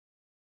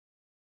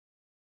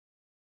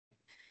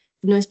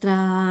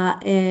Nuestra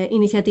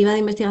iniciativa de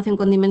investigación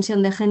con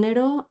dimensión de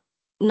género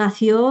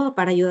nació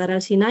para ayudar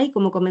al SINAI,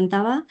 como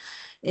comentaba,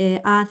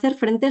 a hacer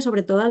frente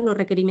sobre todo a los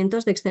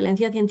requerimientos de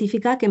excelencia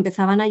científica que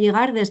empezaban a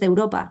llegar desde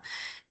Europa.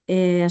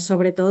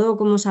 Sobre todo,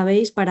 como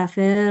sabéis, para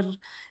hacer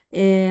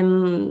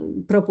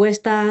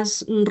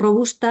propuestas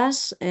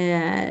robustas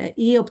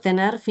y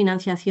obtener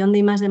financiación de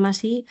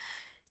I+D+i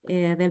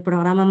del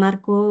programa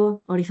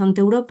Marco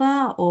Horizonte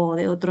Europa o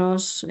de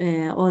otros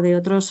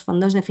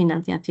fondos de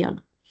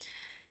financiación.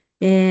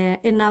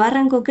 En Navarra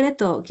en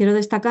concreto, quiero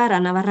destacar a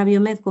Navarra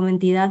Biomed como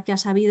entidad que ha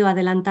sabido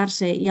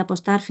adelantarse y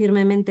apostar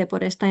firmemente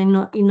por esta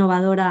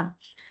innovadora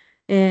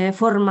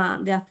forma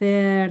de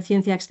hacer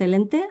ciencia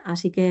excelente,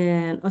 así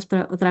que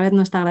otra vez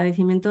nuestro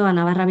agradecimiento a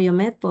Navarra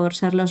Biomed por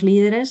ser los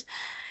líderes.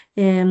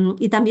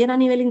 Y también a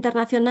nivel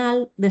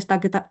internacional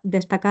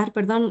destacar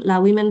la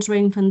Women's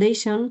Brain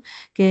Foundation,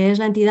 que es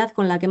la entidad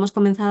con la que hemos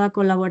comenzado a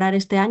colaborar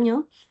este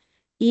año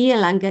y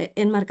en la que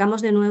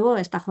enmarcamos de nuevo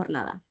esta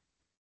jornada.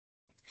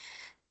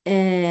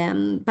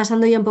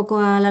 Pasando ya un poco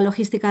a la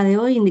logística de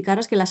hoy,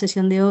 indicaros que la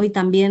sesión de hoy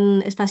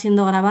también está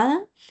siendo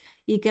grabada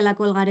y que la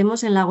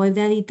colgaremos en la web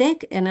de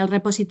ADItech, en el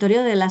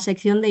repositorio de la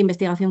sección de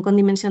investigación con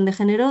dimensión de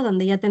género,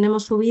 donde ya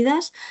tenemos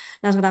subidas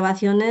las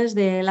grabaciones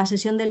de la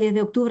sesión del 10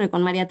 de octubre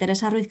con María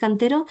Teresa Ruiz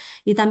Cantero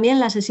y también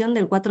la sesión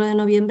del 4 de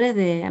noviembre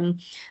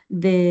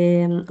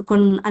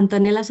con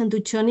Antonella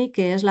Santuccioni,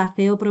 que es la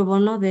CEO pro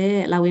bono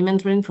de la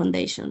Women's Brain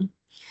Foundation.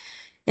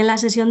 En la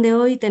sesión de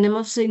hoy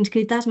tenemos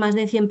inscritas más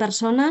de 100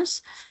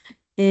 personas,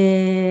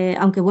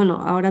 aunque bueno,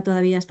 ahora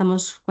todavía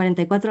estamos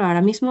 44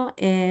 ahora mismo,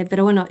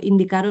 pero bueno,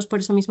 indicaros por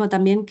eso mismo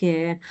también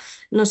que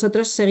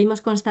nosotros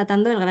seguimos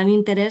constatando el gran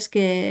interés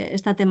que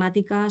esta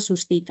temática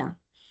suscita.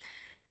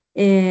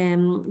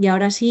 Y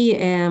ahora sí,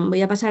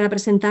 voy a pasar a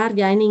presentar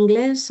ya en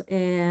inglés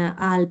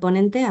al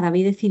ponente, a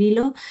Davide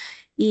Cirillo.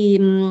 Y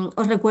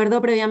os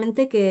recuerdo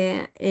previamente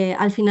que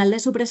al final de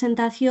su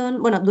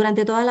presentación, bueno,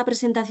 durante toda la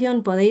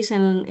presentación podéis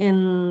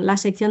en la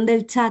sección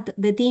del chat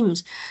de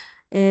Teams,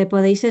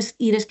 podéis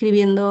ir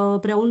escribiendo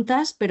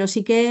preguntas, pero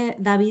sí que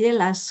Davide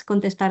las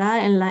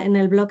contestará en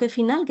el bloque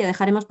final, que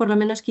dejaremos por lo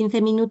menos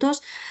 15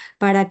 minutos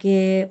para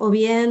que o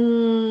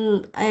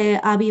bien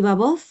a viva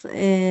voz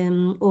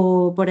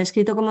o por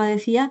escrito, como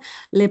decía,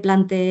 le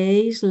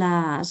planteéis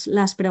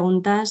las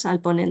preguntas al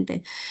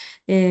ponente.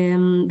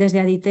 Desde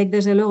ADItech,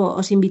 desde luego,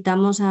 os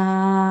invitamos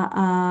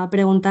a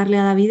preguntarle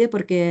a Davide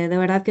porque de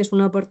verdad que es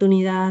una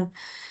oportunidad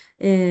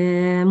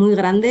muy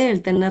grande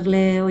el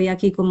tenerle hoy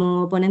aquí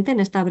como ponente en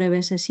esta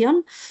breve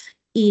sesión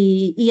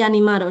y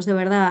animaros de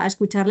verdad a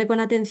escucharle con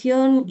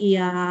atención y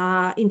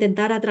a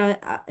intentar,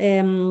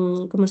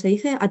 ¿cómo se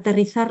dice?,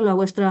 aterrizarlo a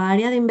vuestra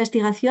área de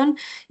investigación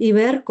y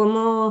ver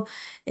cómo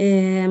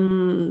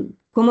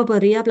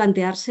podría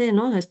plantearse,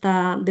 ¿no?,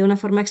 de una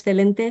forma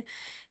excelente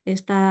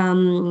esta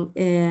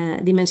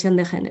dimensión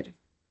de género.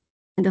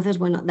 Entonces,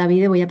 bueno,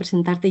 Davide, voy a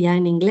presentarte ya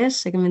en inglés,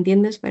 sé que me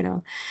entiendes,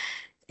 pero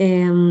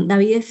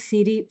Davide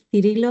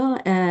Cirillo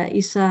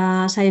is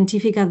a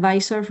scientific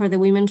advisor for the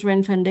Women's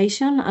Brain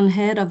Foundation and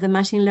head of the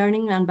Machine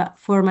Learning and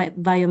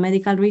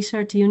Biomedical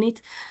Research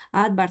Unit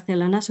at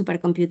Barcelona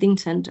Supercomputing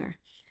Center.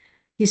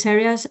 His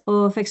areas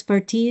of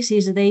expertise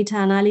is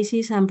data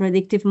analysis and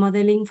predictive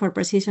modeling for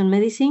precision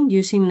medicine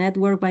using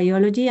network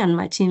biology and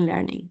machine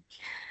learning.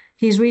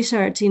 His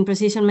research in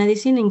precision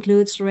medicine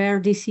includes rare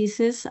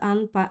diseases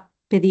and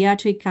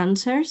pediatric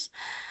cancers,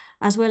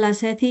 as well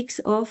as ethics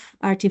of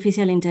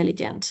artificial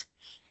intelligence.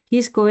 He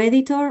is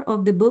co-editor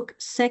of the book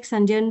Sex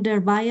and Gender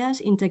Bias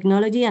in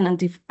Technology and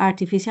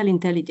Artificial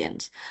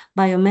Intelligence,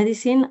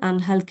 Biomedicine and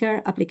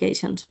Healthcare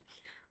Applications,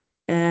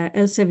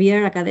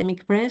 Elsevier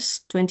Academic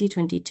Press,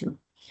 2022.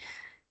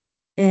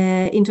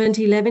 In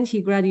 2011,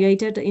 he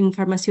graduated in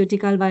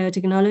pharmaceutical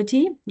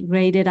biotechnology,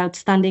 graded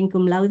outstanding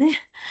cum laude,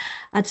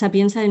 at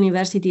Sapienza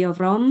University of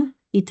Rome,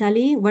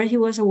 Italy, where he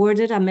was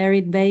awarded a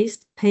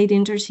merit-based paid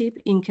internship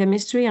in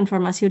chemistry and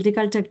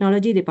pharmaceutical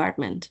technology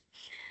department.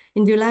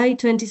 In July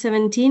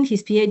 2017,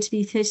 his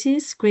PhD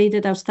thesis,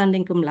 graded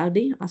outstanding cum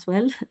laude as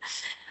well,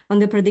 on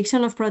the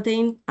prediction of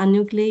protein and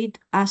nucleic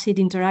acid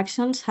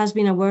interactions, has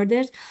been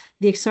awarded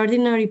the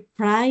extraordinary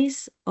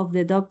prize of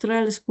the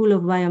Doctoral School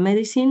of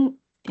Biomedicine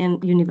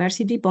and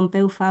University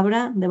Pompeu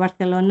Fabra de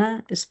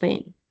Barcelona,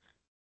 Spain.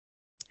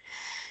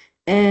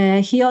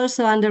 He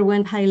also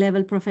underwent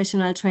high-level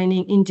professional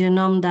training in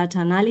genome data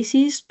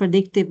analysis,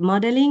 predictive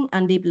modeling,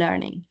 and deep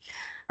learning.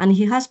 And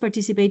he has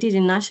participated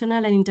in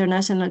national and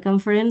international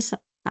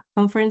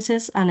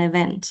conferences and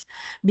events,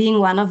 being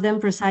one of them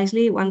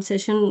precisely one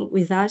session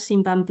with us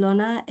in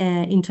Pamplona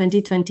in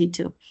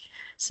 2022.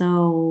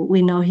 So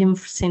we know him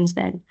since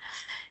then.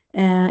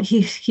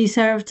 He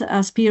served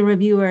as peer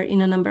reviewer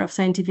in a number of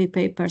scientific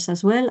papers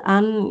as well,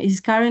 and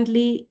is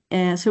currently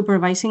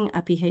supervising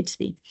a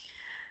PhD.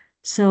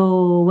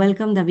 So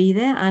welcome,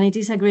 Davide, and it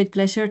is a great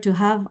pleasure to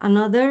have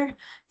another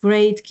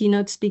great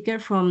keynote speaker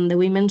from the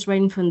Women's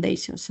Brain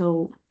Foundation.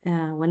 So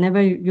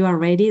whenever you are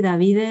ready,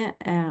 Davide,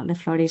 the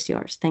floor is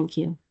yours. Thank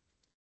you.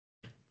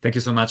 Thank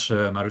you so much,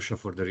 Marusha,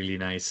 for the really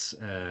nice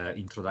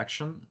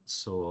introduction.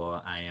 So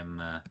I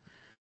am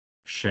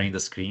sharing the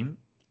screen.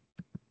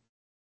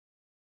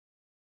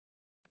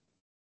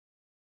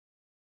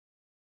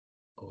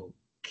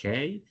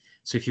 Okay,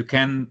 so if you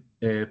can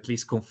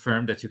please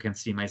confirm that you can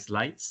see my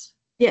slides.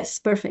 Yes,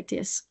 perfect,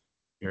 yes.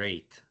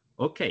 Great.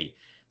 Okay,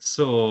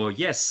 so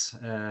yes,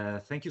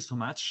 thank you so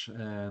much,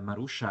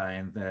 Marusha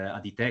and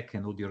ADItech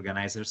and all the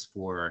organizers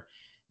for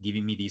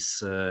giving me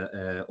this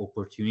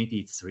opportunity.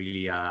 It's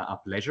really a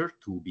pleasure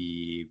to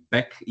be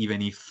back,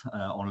 even if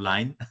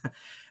online.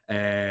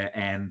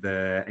 And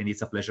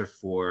it's a pleasure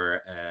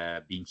for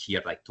being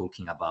here, like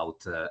talking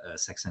about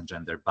sex and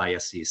gender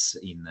biases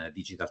in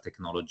digital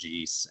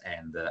technologies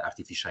and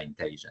artificial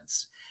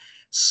intelligence.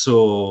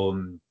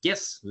 So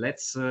yes,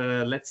 let's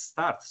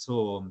start.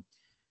 So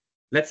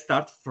let's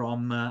start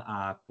from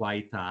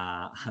quite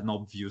an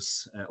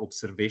obvious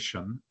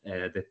observation,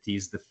 that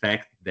is the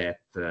fact that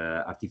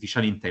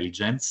artificial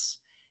intelligence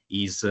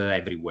is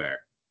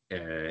everywhere.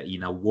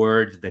 In a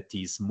world that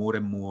is more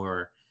and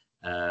more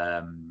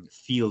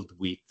filled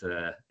with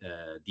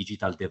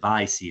digital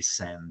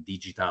devices and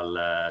digital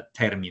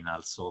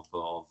terminals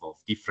of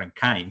different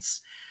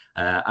kinds,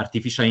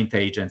 artificial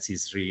intelligence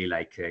is really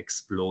like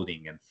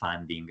exploding and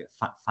finding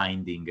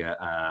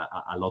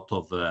a lot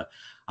of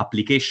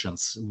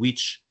applications,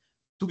 which,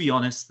 to be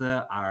honest,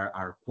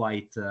 are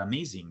quite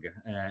amazing.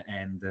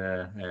 And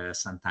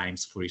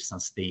sometimes, for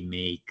instance, they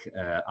make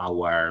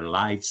our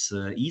lives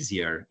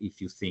easier.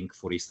 If you think,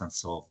 for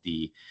instance, of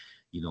the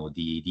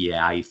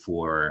AI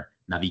for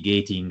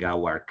navigating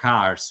our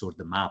cars or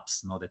the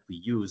maps that we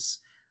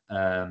use,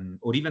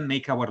 or even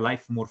make our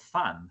life more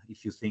fun.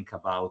 If you think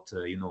about,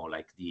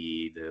 like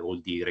all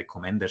the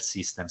recommender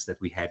systems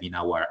that we have in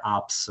our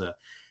apps,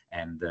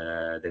 and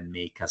then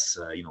make us,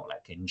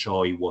 like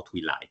enjoy what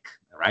we like,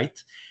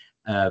 right?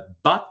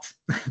 But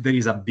there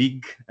is a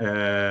big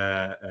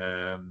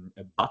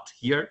but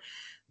here,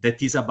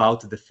 that is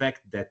about the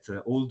fact that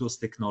all those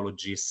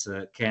technologies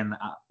can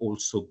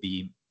also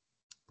be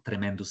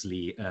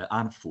tremendously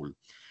harmful,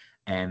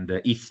 and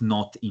if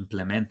not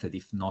implemented,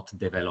 if not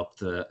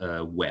developed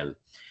well.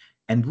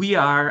 And we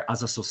are,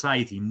 as a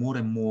society, more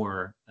and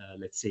more,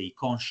 let's say,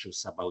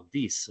 conscious about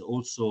this,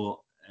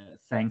 also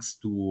thanks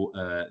to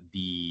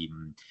the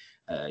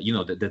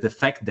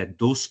fact that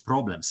those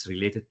problems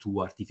related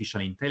to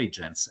artificial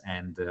intelligence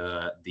and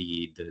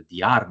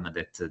the harm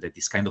that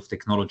this kind of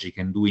technology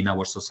can do in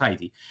our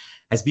society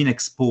has been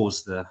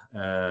exposed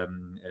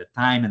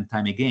time and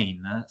time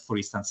again. For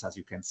instance, as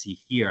you can see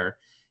here,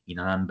 in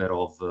a number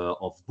of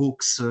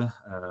books,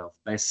 of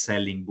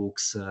best-selling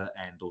books,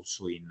 and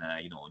also in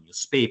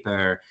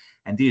newspaper.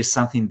 And this is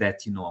something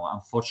that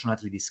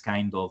unfortunately, this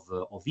kind of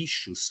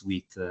issues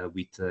with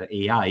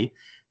AI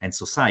and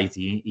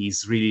society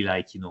is really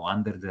like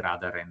under the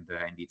radar,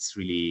 and it's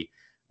really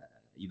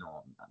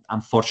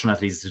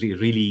unfortunately it's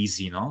really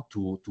easy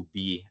to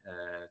be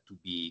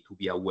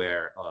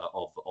aware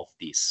of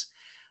this.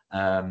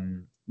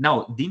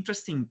 Now, the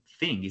interesting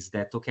thing is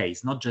that, okay,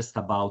 it's not just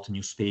about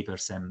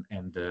newspapers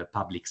and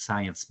public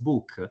science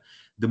book.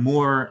 The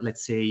more,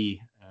 let's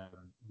say,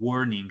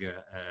 warning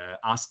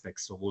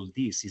aspects of all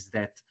this is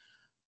that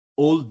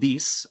all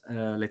this,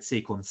 let's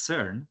say,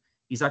 concern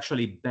is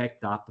actually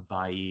backed up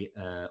by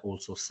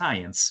also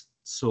science.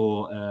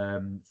 So,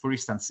 for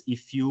instance,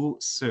 if you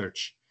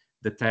search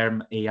the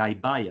term AI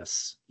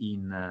bias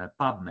in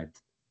PubMed,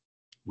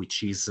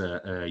 which is,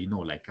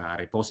 like a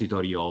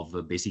repository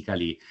of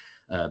basically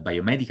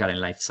biomedical and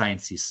life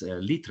sciences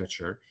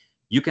literature,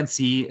 you can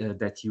see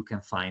that you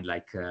can find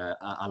like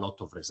a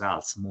lot of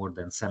results, more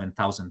than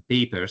 7,000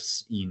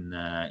 papers in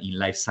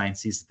life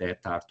sciences that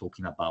are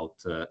talking about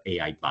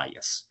AI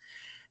bias.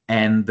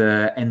 And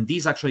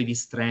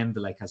this trend,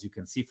 like as you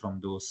can see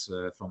from those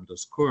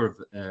curve,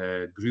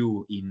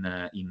 grew in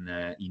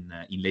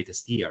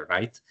latest year,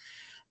 right?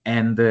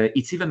 And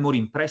it's even more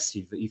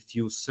impressive if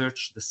you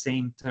search the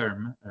same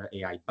term,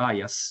 AI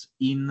bias,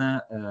 in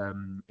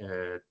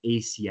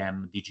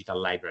ACM Digital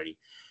Library,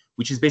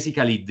 which is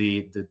basically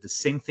the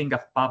same thing as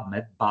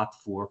PubMed, but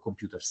for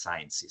computer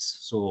sciences.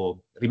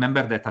 So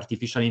remember that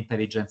artificial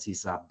intelligence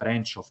is a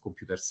branch of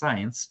computer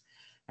science.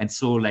 And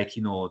so, like,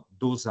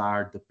 those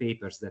are the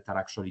papers that are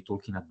actually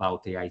talking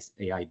about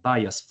AI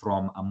bias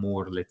from a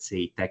more, let's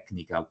say,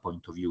 technical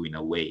point of view in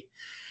a way.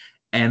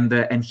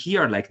 And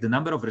here, like, the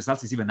number of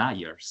results is even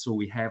higher. So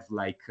we have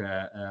like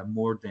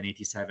more than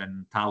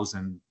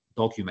 87,000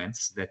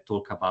 documents that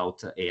talk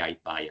about AI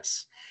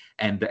bias,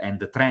 and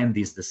the trend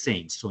is the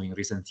same. So in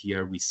recent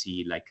year, we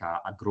see like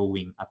a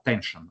growing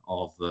attention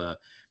of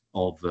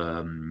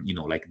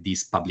like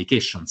these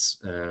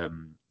publications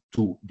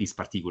to this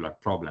particular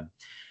problem.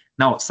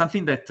 Now,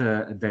 something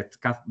that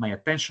caught my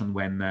attention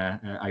when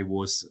I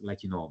was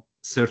like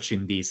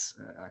searching this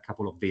a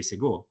couple of days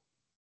ago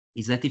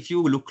is that if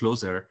you look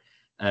closer,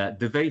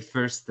 the very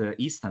first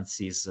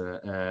instances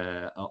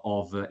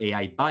of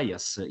AI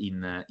bias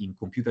in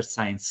computer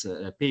science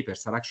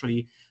papers are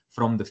actually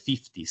from the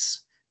 50s,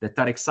 that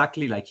are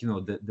exactly like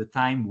the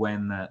time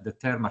when the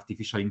term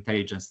artificial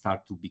intelligence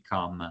started to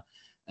become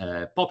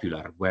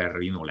popular, where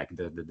like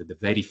the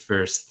very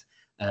first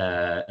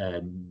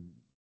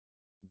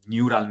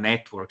neural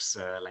networks,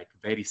 like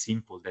very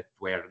simple, that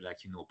were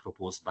like, you know,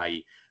 proposed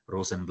by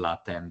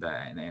Rosenblatt and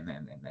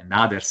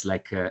others,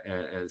 like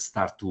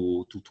start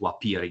to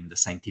appear in the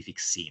scientific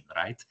scene,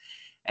 right?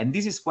 And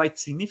this is quite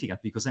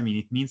significant because, I mean,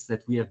 it means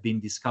that we have been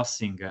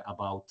discussing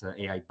about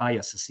AI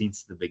bias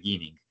since the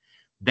beginning.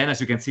 Then,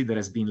 as you can see, there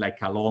has been like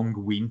a long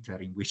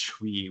winter in which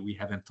we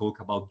haven't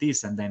talked about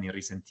this, and then in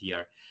recent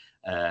year,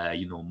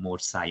 you know, more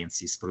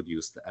science is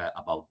produced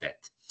about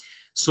that.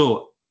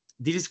 So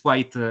this is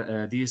quite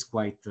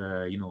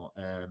you know,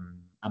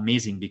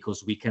 amazing,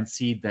 because we can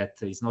see that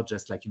it's not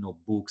just like, you know,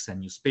 books and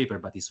newspaper,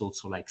 but it's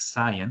also like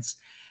science.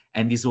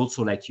 And it's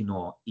also like, you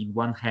know, in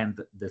one hand,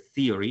 the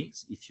theory,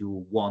 if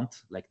you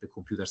want, like the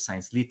computer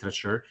science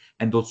literature,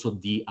 and also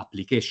the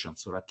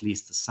applications, or at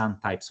least some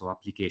types of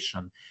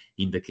application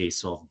in the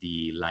case of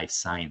the life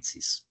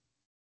sciences.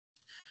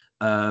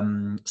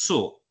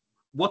 So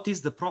what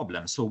is the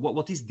problem? So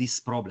what is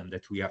this problem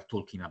that we are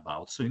talking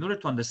about? So in order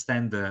to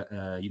understand,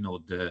 you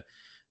know, the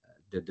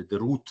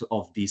root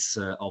of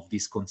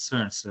these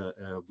concerns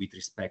with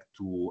respect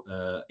to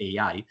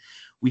AI,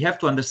 we have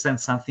to understand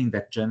something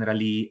that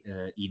generally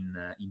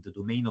in the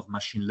domain of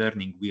machine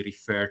learning we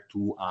refer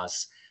to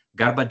as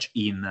garbage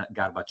in,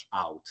 garbage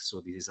out.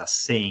 So this is a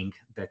saying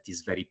that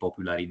is very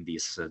popular in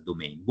this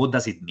domain. What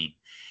does it mean?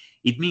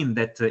 It means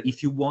that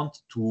if you want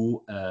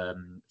to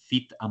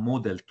fit a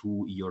model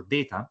to your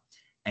data,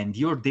 and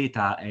your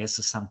data has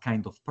some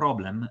kind of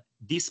problem,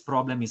 this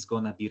problem is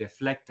going to be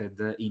reflected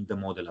in the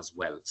model as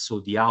well.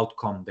 So the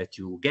outcome that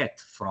you get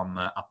from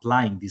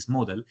applying this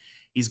model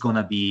is going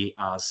to be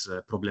as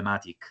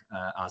problematic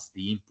as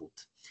the input.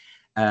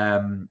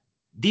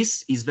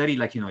 This is very,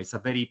 like, you know, it's a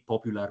very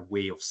popular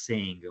way of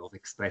saying, of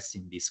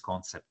expressing this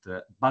concept.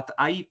 But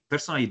I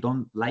personally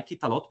don't like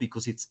it a lot,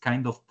 because it's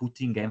kind of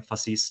putting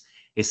emphasis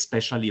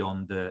especially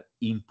on the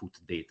input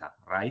data,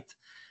 right?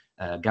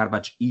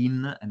 Garbage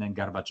in and then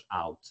garbage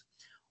out.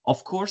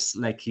 Of course,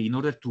 like, in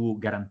order to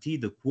guarantee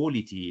the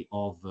quality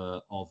of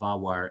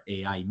our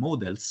AI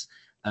models,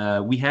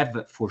 we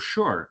have for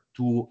sure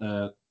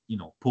to, you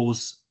know,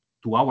 pose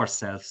to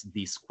ourselves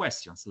these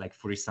questions. Like,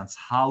 for instance,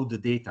 how the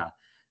data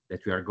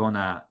that we are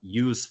gonna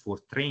use for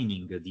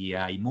training the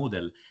AI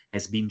model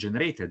has been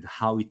generated,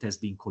 how it has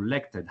been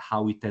collected,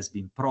 how it has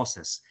been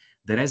processed.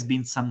 There has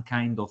been some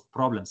kind of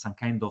problem, some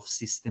kind of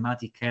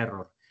systematic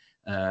error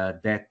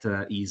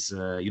that is,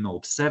 you know,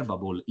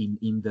 observable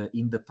in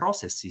the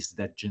processes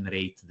that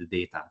generate the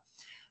data.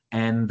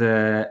 And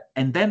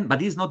then,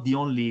 but it's not the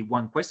only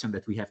one question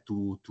that we have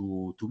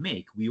to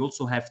make. We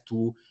also have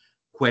to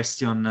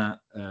question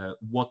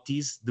what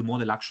is the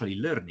model actually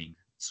learning.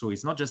 So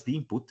it's not just the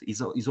input,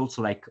 it's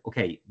also like,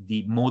 okay,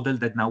 the model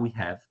that now we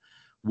have,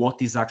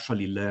 what is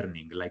actually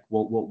learning? Like,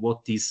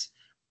 what is,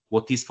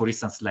 for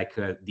instance, like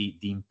the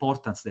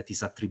importance that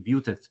is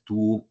attributed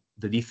to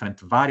the different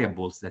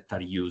variables that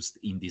are used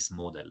in this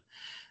model.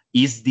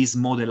 Is this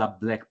model a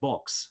black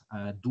box?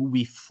 Do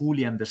we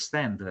fully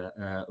understand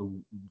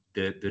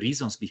the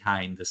reasons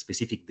behind the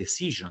specific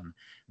decision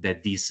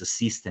that this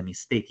system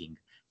is taking?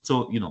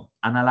 So, you know,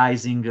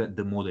 analyzing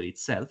the model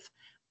itself.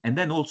 And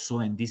then also,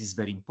 and this is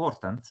very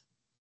important,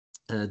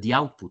 the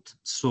output.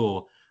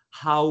 So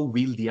how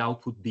will the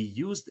output be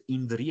used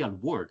in the real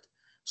world?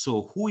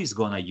 So who is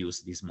going to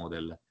use this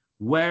model?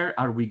 Where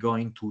are we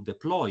going to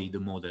deploy the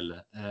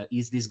model?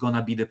 Is this going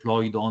to be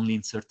deployed only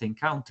in certain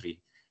country?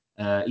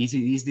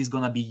 Is this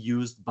going to be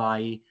used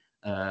by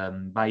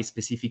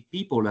specific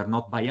people or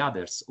not by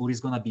others? Or is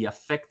going to be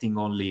affecting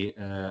only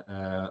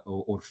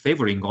or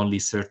favoring only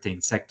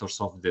certain sectors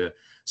of the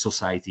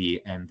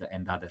society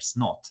and others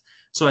not?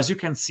 So as you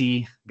can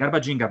see,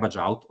 garbage in, garbage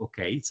out,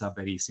 okay, it's a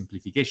very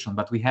simplification,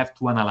 but we have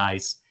to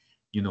analyze,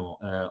 you know,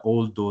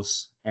 all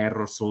those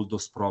errors, all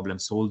those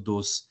problems, all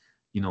those,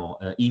 you know,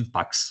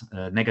 impacts,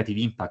 negative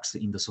impacts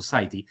in the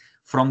society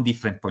from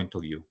different point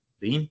of view: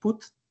 the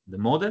input, the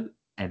model,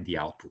 and the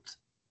output.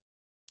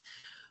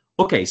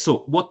 Okay,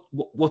 so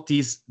what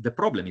is the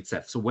problem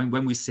itself? So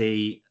when we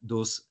say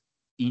those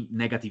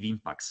negative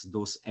impacts,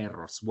 those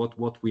errors,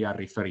 what we are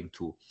referring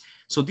to?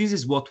 So this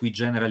is what we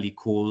generally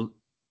call,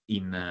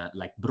 in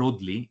like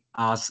broadly,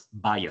 as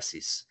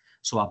biases.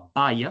 So a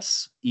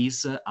bias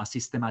is a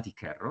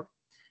systematic error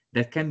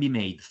that can be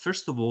made,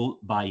 first of all,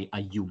 by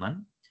a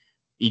human,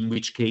 in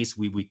which case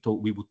we would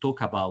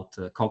talk about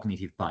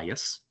cognitive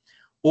bias,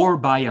 or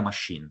by a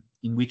machine,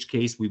 in which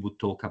case we would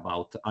talk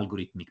about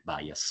algorithmic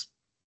bias.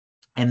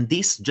 And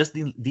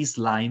this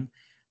line,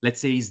 let's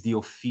say, is the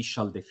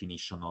official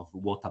definition of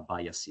what a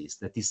bias is.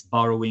 That is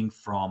borrowing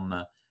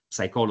from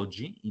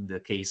psychology in the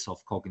case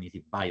of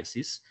cognitive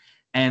biases,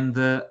 and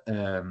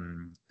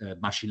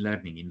machine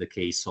learning in the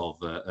case of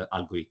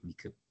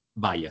algorithmic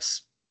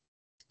bias.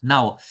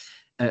 Now,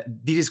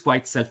 this is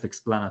quite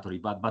self-explanatory,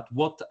 but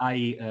what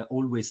I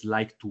always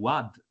like to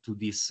add to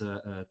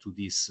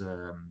this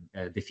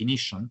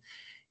definition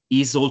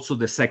is also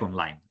the second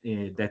line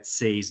that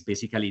says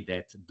basically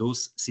that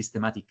those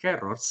systematic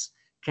errors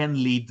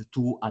can lead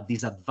to a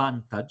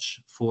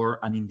disadvantage for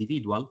an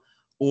individual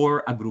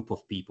or a group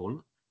of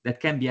people that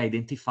can be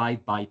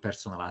identified by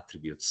personal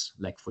attributes,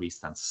 like, for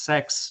instance,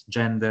 sex,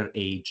 gender,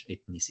 age,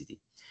 ethnicity.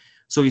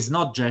 So it's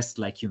not just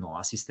like,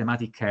 a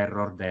systematic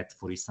error that,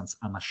 for instance,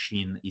 a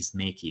machine is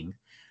making,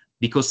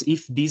 because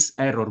if this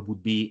error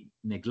would be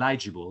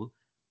negligible,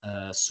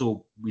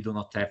 so we do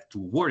not have to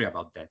worry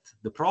about that.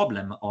 The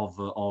problem of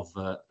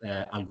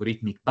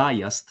algorithmic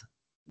bias,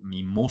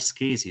 in most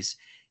cases,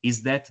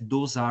 is that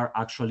those are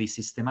actually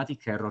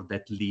systematic error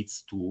that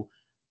leads to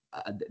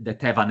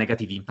that have a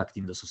negative impact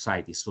in the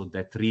society. So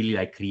that really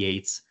like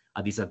creates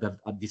a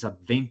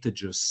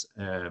disadvantageous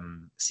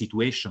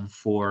situation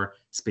for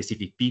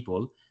specific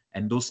people.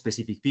 And those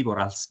specific people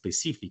are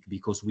specific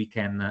because we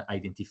can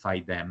identify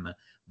them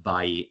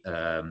by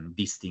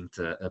distinct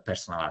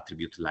personal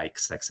attributes like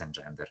sex and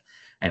gender,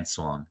 and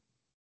so on.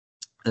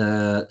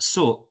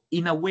 So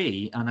in a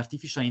way, an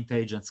artificial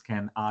intelligence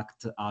can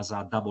act as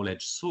a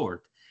double-edged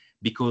sword,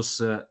 because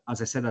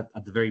as I said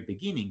at the very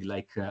beginning,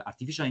 like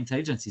artificial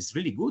intelligence is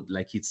really good.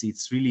 Like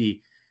it's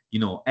really,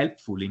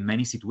 helpful in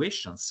many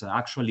situations.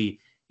 Actually,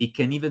 it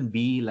can even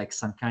be like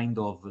some kind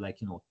of like,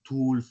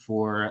 tool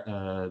for,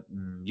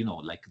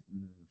 like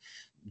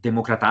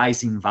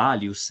democratizing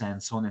values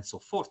and so on and so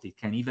forth. It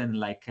can even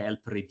like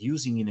help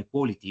reducing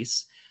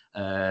inequalities,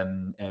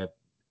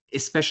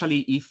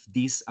 especially if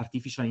this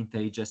artificial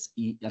intelligence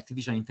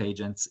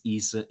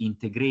is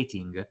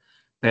integrating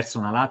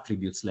personal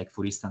attributes, like,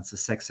 for instance,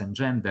 sex and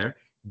gender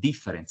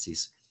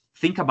differences.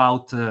 Think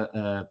about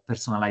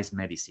personalized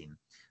medicine.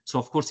 So,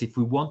 of course, if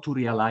we want to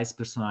realize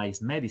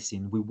personalized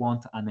medicine, we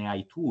want an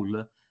AI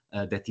tool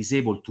that is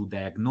able to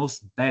diagnose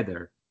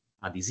better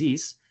a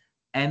disease,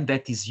 and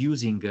that is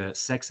using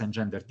sex and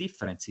gender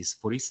differences,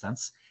 for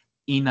instance,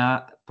 in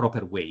a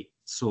proper way.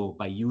 So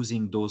by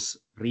using those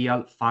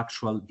real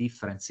factual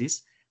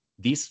differences,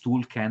 this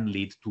tool can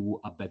lead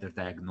to a better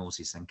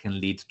diagnosis and can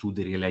lead to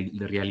the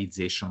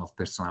realization of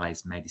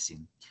personalized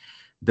medicine.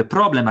 The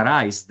problem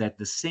arises that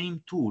the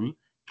same tool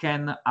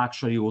can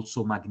actually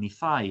also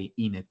magnify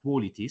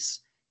inequalities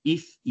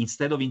if,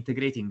 instead of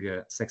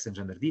integrating sex and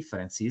gender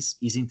differences,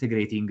 is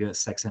integrating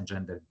sex and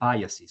gender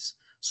biases.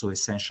 So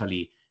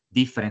essentially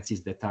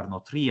differences that are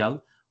not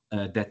real,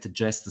 that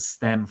just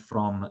stem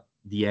from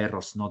the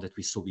errors that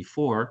we saw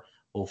before,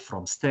 or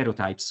from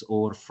stereotypes,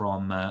 or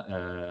from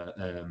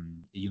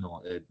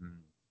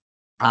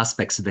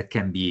aspects that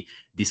can be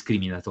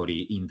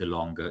discriminatory in the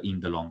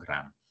long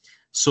run.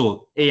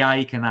 So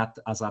AI can act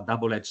as a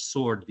double-edged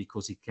sword,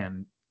 because it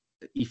can,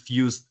 if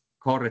used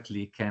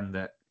correctly,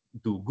 can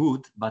do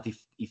good, but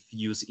if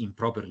used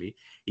improperly,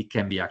 it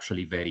can be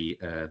actually very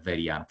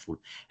very harmful.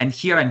 And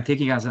here I'm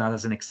taking as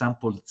an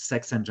example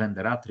sex and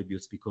gender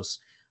attributes, because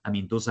I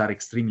mean, those are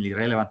extremely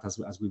relevant,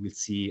 as we will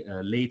see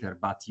later,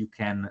 but you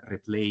can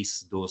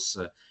replace those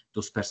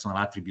personal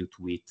attributes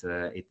with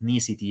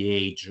ethnicity,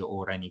 age,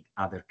 or any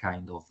other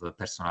kind of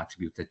personal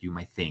attribute that you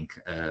might think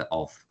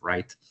of,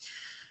 right?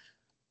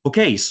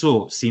 Okay,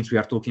 so since we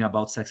are talking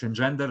about sex and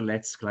gender,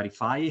 let's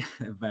clarify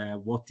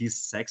what is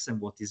sex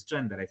and what is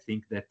gender. I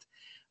think that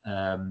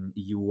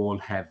you all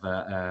have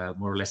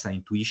more or less an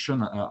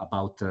intuition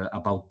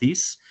about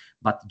this,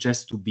 but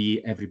just to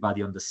be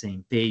everybody on the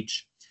same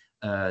page,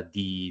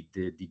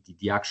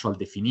 the actual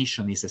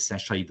definition is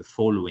essentially the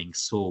following.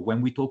 So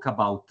when we talk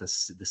about the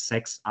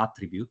sex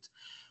attribute,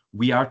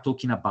 we are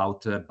talking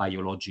about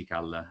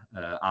biological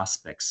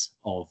aspects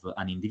of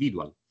an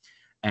individual.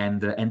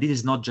 And this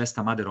is not just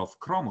a matter of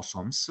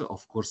chromosomes.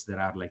 Of course, there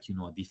are like,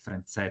 a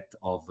different set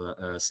of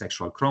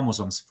sexual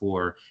chromosomes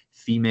for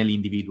female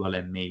individual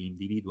and male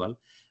individual.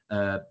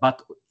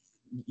 But,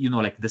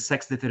 like the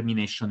sex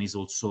determination is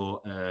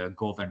also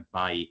governed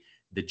by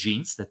the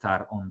genes that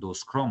are on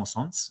those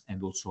chromosomes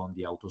and also on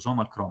the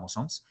autosomal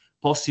chromosomes,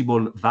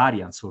 possible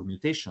variants or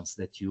mutations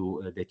that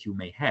you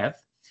may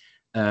have,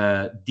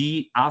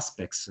 the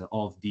aspects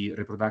of the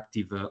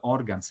reproductive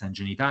organs and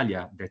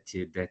genitalia that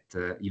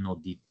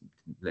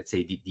let's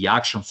say the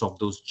actions of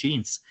those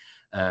genes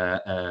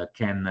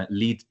can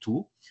lead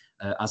to,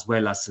 as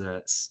well as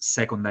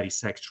secondary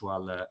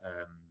sexual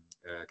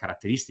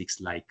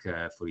characteristics, like,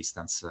 for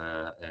instance,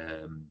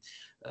 the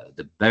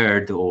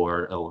bird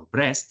or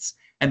breasts,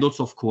 and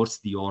also, of course,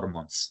 the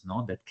hormones,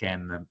 that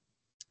can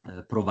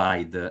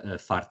provide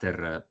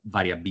further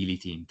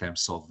variability in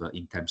terms of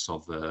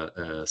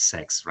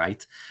sex,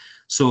 right?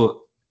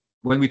 So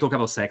when we talk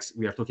about sex,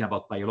 we are talking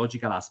about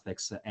biological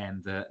aspects,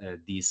 and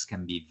these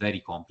can be very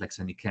complex,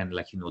 and it can,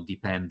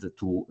 depend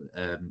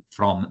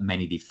from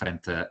many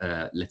different,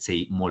 let's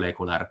say,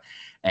 molecular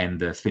and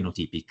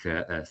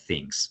phenotypic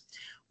things.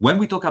 When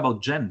we talk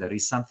about gender,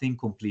 it's something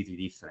completely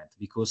different,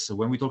 because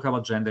when we talk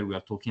about gender, we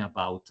are talking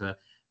about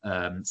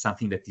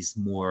something that is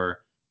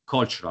more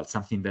cultural,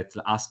 something that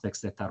aspects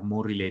that are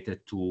more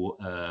related to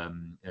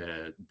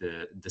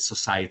the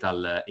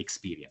societal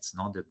experience,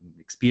 the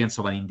experience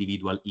of an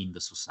individual in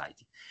the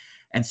society.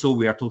 And so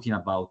we are talking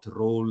about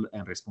role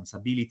and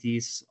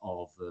responsibilities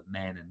of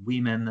men and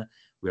women.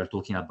 We are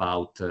talking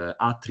about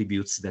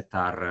attributes that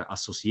are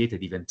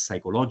associated even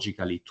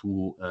psychologically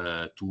to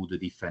the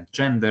different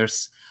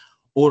genders.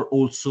 or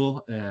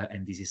also,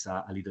 and this is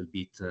a little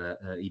bit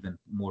even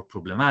more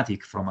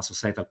problematic from a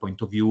societal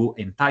point of view,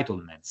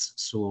 entitlements.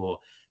 So,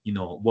 you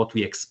know, what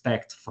we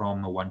expect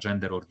from one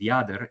gender or the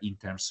other in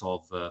terms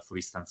of, for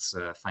instance,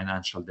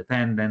 financial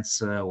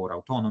dependence or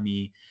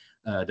autonomy,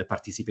 the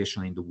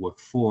participation in the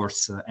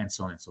workforce, and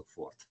so on and so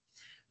forth.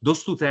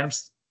 Those two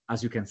terms,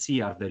 as you can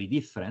see, are very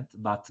different,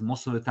 but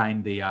most of the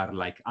time they are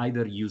like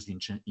either used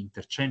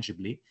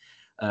interchangeably,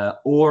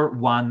 or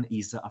one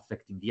is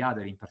affecting the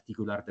other. In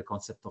particular, the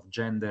concept of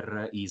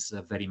gender is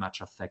very much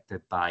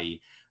affected by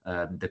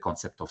the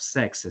concept of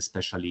sex,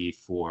 especially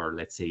for,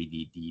 let's say,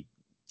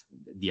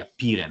 the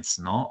appearance,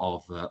 no,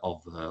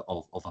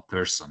 of a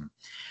person.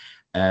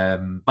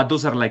 But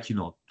those are like, you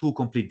know, two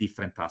complete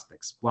different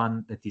aspects.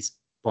 One that is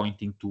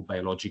pointing to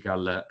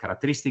biological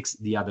characteristics,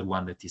 the other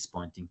one that is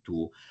pointing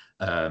to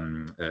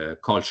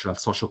cultural,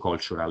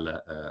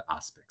 socio-cultural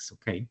aspects.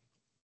 Okay.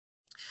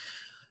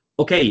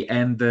 Okay,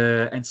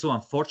 and so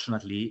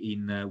unfortunately,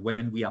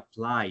 when we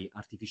apply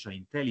artificial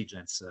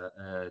intelligence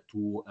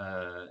to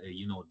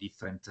you know,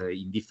 different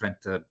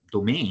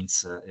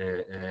domains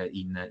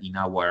in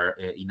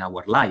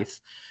our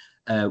life,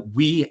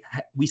 we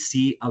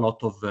see a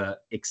lot of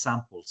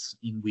examples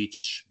in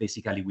which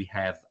basically we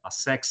have a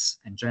sex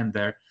and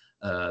gender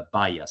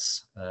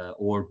bias,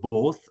 or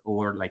both,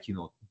 or like, you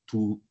know,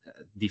 two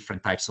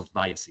different types of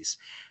biases.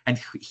 And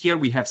here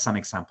we have some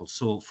examples.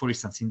 So for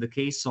instance, in the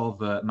case of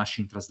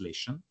machine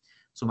translation,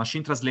 so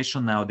machine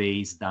translation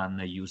nowadays is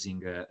done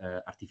using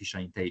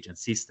artificial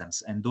intelligence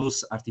systems, and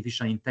those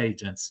artificial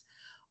intelligence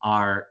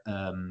are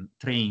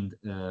trained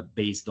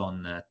based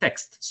on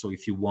text. So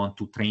if you want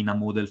to train a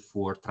model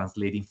for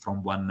translating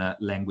from one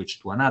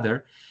language to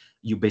another,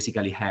 you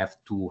basically have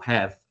to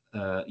have,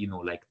 you know,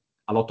 like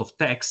a lot of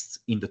text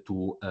in the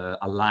two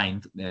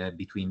aligned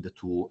between the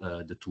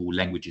two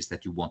languages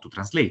that you want to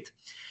translate.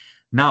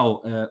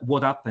 Now,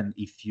 what happens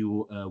if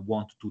you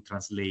want to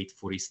translate,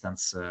 for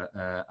instance,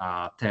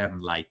 a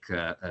term like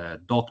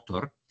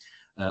doctor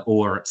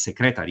or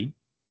secretary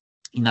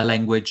in a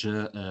language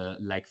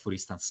like, for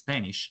instance,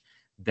 Spanish,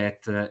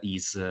 that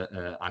is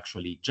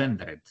actually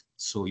gendered.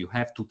 So you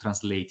have to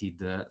translate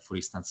it, for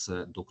instance,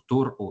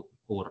 doctor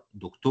or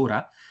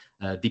doctora,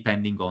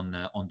 depending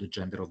on the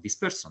gender of this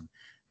person.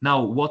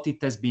 Now, what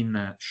it has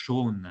been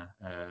shown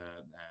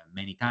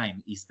many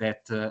times is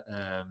that,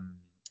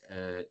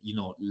 you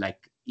know,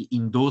 like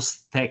in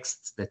those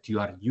texts that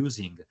you are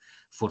using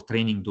for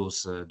training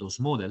those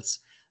models,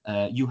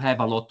 you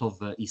have a lot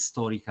of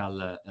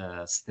historical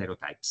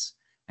stereotypes.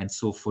 And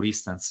so, for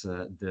instance,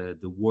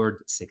 the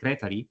word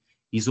secretary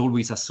is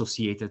always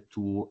associated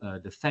to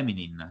the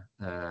feminine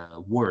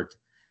word.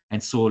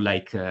 And so,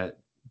 like,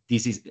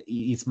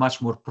 it's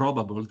much more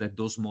probable that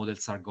those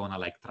models are gonna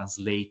like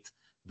translate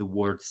the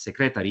word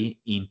secretary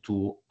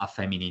into a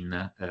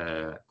feminine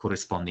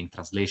corresponding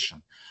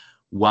translation.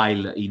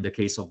 While in the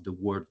case of the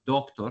word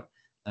doctor,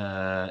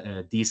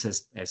 this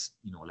as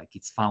you know, like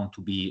it's found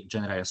to be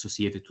generally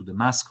associated to the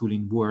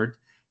masculine word,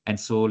 and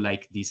so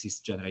like this is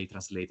generally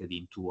translated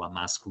into a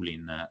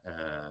masculine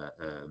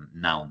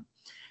noun.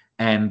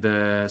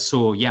 And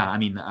so, yeah, I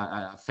mean,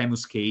 a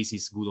famous case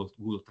is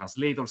Google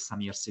Translator. Some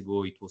years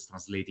ago, it was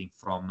translating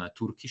from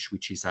Turkish,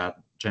 which is a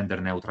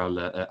gender-neutral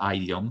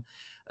idiom,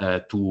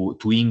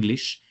 to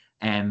English.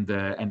 And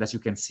as you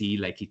can see,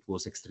 like it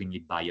was extremely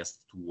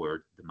biased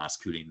toward the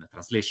masculine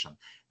translation.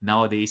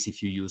 Nowadays,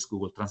 if you use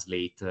Google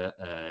Translate,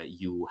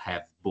 you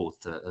have both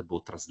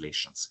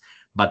translations.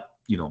 But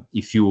you know,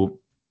 if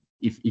you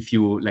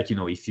like, you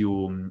know, if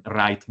you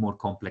write more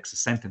complex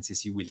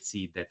sentences, you will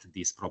see that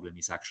this problem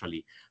is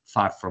actually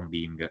far from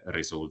being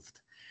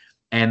resolved.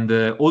 And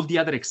all the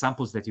other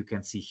examples that you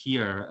can see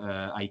here,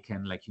 I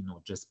can, like, you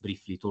know, just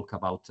briefly talk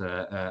about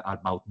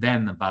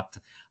them, but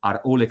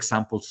are all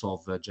examples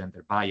of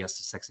gender bias,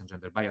 sex and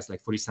gender bias.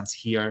 Like, for instance,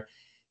 here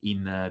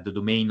in the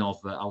domain of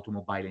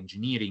automobile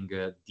engineering,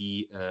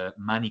 the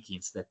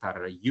mannequins that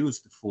are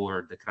used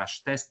for the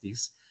crash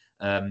tests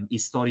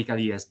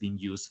historically has been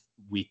used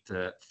with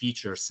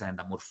features and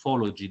a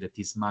morphology that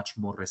is much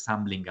more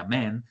resembling a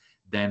man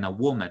than a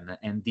woman.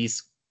 And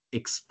this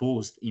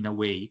exposed, in a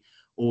way,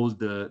 all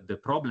the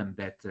problem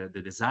that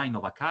the design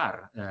of a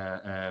car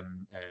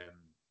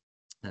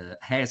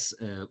has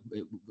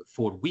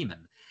for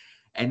women.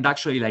 And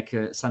actually, like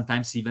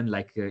sometimes even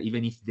like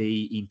even if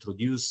they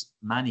introduce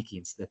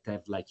mannequins that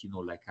have, like, you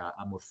know, like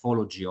a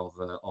morphology of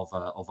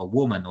a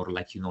woman, or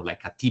like, you know,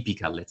 like a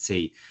typical, let's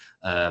say,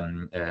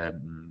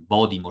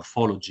 body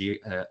morphology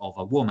of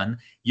a woman,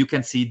 you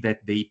can see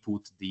that they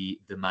put the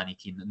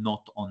mannequin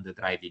not on the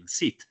driving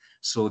seat.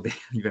 So they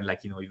even,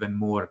 like, you know, even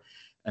more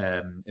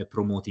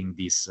promoting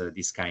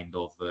this kind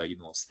of you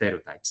know,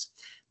 stereotypes.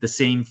 The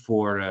same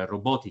for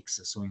robotics.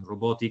 So in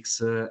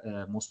robotics,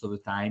 most of the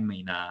time,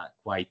 in a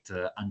quite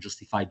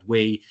unjustified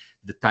way,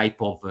 the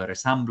type of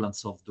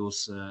resemblance of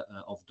those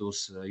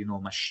you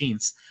know,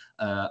 machines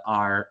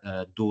are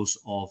those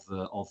of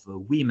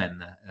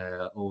women,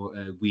 or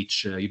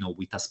which you know,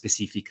 with a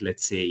specific,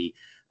 let's say,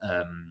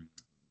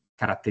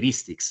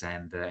 characteristics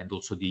and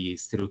also the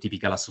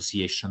stereotypical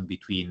association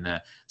between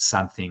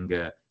something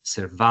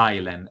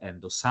servile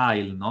and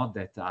docile, no?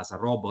 That as a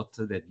robot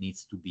that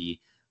needs to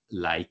be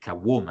like a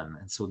woman.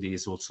 And so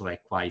this is also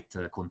like quite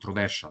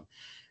controversial.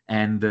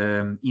 And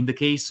in the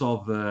case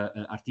of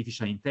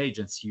artificial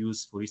intelligence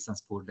used, for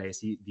instance, for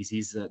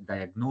disease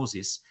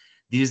diagnosis,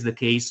 this is the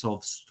case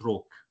of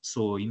stroke.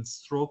 So in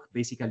stroke,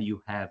 basically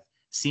you have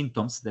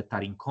symptoms that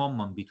are in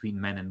common between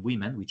men and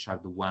women, which are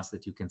the ones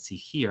that you can see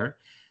here.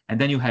 And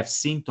then you have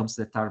symptoms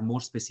that are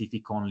more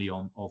specific only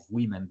of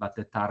women, but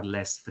that are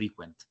less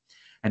frequent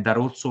and are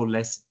also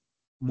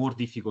more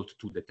difficult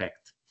to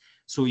detect.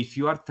 So if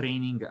you are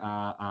training,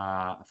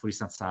 for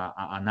instance,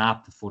 an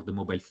app for the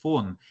mobile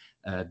phone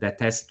that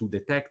has to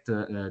detect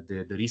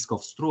the risk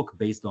of stroke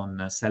based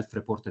on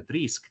self-reported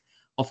risk,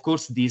 of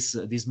course,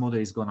 this model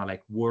is gonna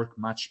like work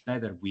much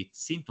better with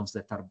symptoms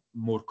that are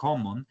more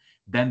common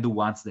than the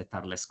ones that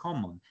are less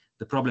common.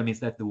 The problem is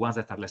that the ones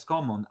that are less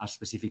common are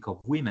specific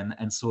of women,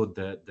 and so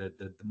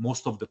the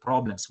most of the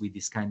problems with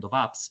this kind of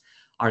apps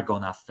are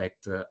gonna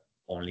affect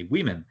only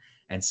women.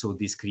 And so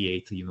this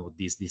creates, you know,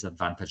 this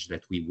disadvantage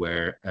that we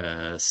were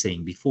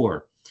saying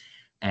before.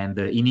 And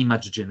in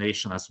image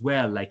generation as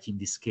well, like in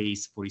this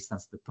case, for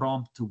instance, the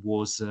prompt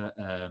was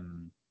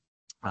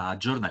a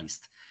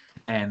journalist.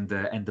 And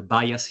the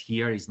bias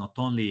here is not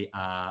only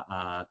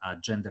a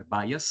gender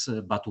bias,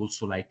 but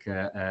also like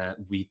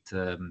with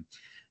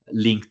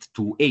linked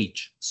to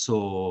age.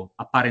 So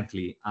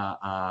apparently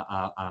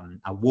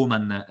a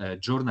woman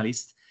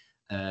journalist,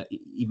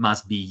 it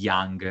must be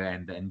young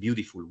and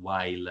beautiful,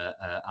 while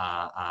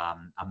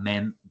a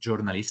man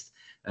journalist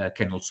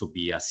can also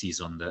be a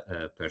seasoned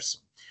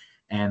person.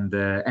 And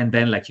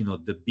then, like, you know,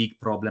 the big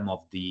problem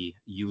of the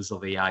use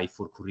of AI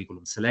for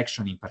curriculum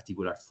selection, in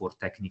particular for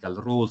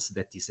technical roles,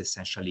 that is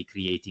essentially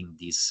creating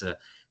this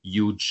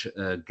huge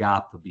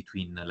gap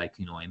between, like,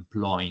 you know,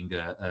 employing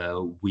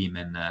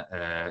women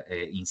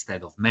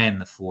instead of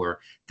men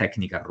for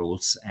technical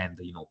roles, and,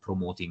 you know,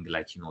 promoting,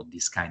 like, you know,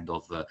 this kind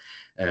of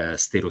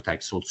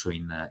stereotypes also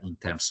in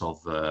terms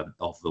of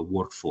the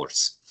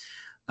workforce.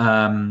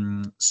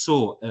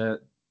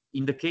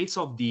 In the case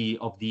of the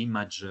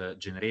image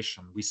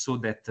generation, we saw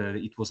that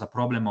it was a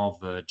problem of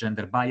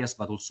gender bias,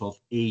 but also of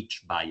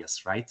age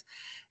bias, right?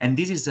 And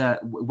this is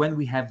when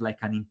we have like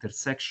an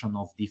intersection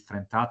of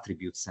different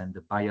attributes, and the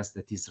bias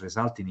that is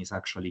resulting is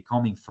actually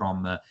coming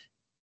from,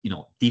 you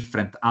know,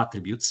 different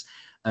attributes.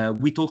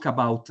 We talk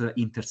about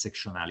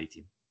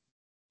intersectionality.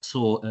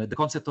 So the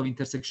concept of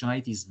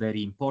intersectionality is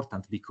very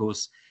important,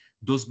 because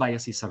those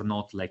biases are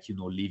not, like, you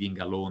know,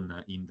 living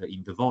alone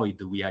in the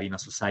void. We are in a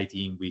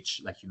society in which,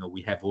 like, you know,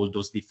 we have all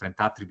those different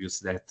attributes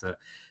that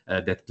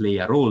that play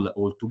a role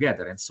all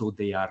together, and so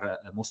they are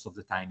most of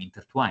the time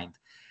intertwined.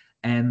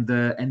 And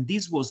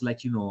this was,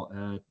 like, you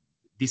know,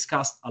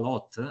 discussed a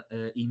lot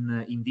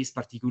in this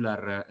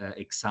particular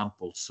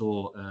example.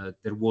 So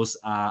there was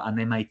an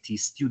MIT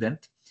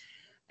student,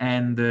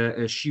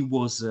 and she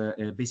was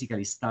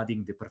basically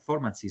studying the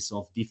performances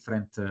of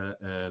different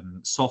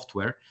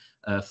software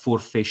for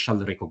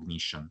facial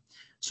recognition.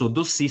 So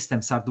those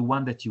systems are the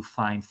one that you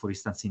find, for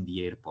instance, in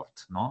the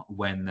airport, no?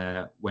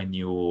 When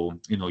you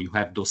know, you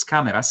have those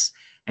cameras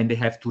and they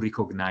have to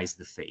recognize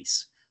the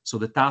face. So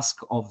the task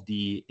of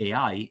the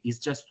AI is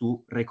just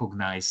to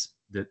recognize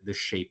the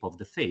shape of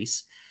the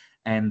face,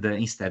 and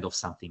instead of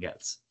something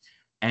else.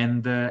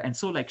 And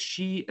so, like,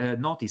 she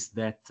noticed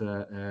that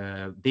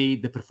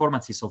the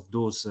performances of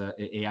those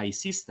AI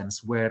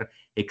systems were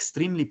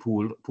extremely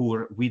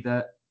poor with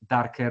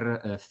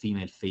darker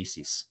female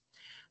faces.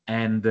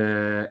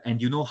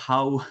 And you know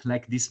how,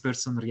 like, this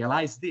person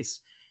realized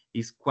this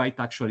is quite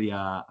actually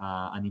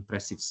an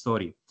impressive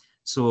story.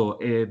 So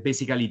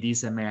basically,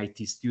 this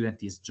MIT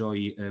student is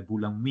Joy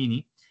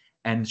Bulamwini,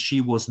 and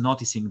she was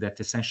noticing that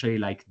essentially,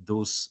 like,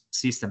 those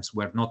systems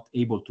were not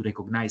able to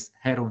recognize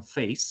her own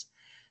face,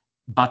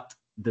 but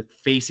the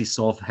faces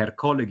of her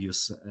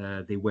colleagues,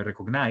 they were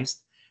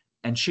recognized.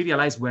 And she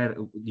realized where,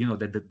 you know,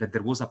 that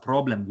there was a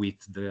problem with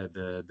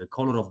the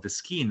color of the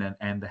skin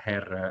and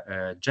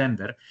her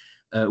gender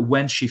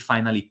when she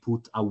finally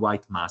put a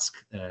white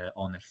mask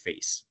on her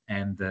face,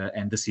 and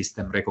the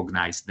system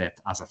recognized that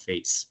as a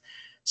face.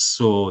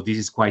 So this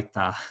is quite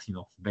a, you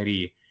know,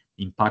 very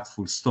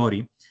impactful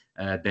story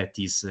that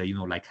is, you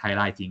know, like,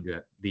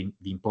 highlighting the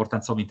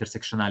importance of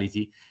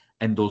intersectionality,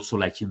 and also,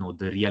 like, you know,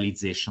 the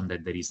realization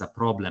that there is a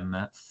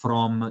problem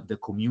from the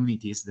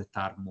communities that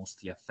are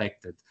mostly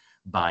affected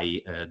by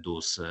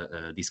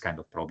these kind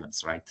of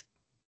problems, right?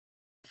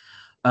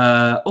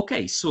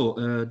 Okay, so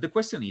the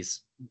question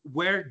is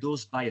where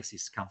those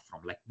biases come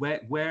from, like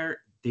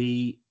where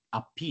they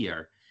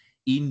appear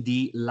in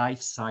the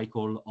life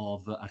cycle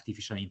of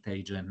artificial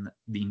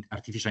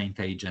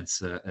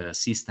intelligence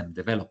system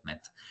development.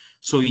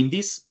 So in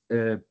this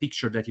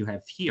picture that you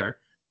have here,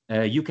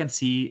 you can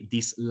see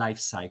this life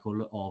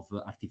cycle of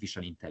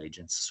artificial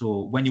intelligence.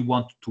 So when you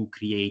want to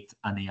create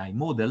an AI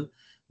model,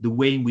 the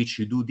way in which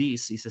you do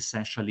this is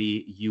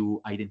essentially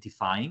you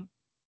identifying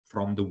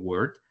from the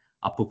word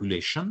a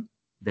population,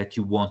 that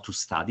you want to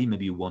study.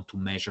 Maybe you want to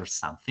measure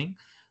something,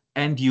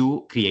 and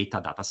you create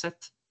a data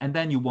set. And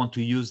then you want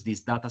to use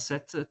this data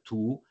set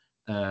to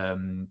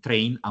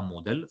train a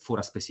model for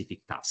a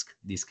specific task.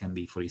 This can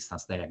be, for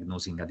instance,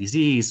 diagnosing a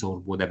disease or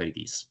whatever it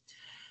is.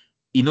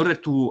 In order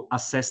to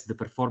assess the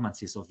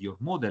performances of your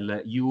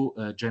model, you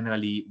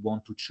generally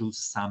want to choose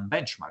some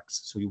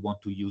benchmarks. So you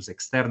want to use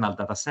external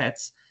data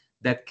sets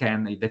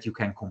that you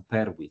can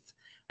compare with.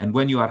 And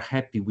when you are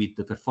happy with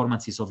the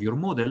performances of your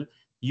model,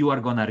 you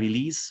are gonna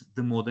release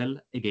the model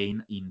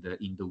again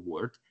in the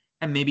world.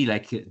 And maybe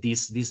like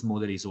this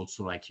model is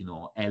also like, you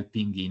know,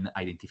 helping in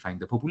identifying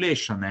the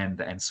population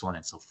and so on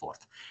and so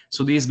forth.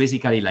 So this is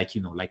basically like,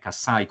 you know, like a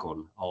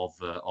cycle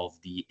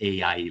of the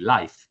AI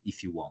life,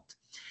 if you want.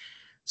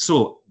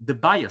 So the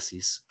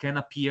biases can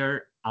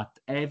appear at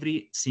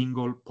every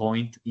single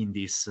point in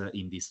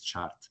this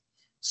chart.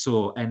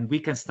 So, and we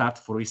can start,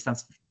 for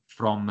instance,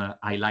 from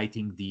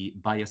highlighting the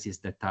biases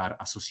that are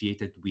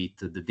associated with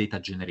the data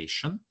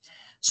generation.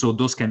 So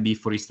those can be,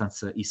 for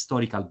instance,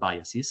 historical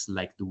biases,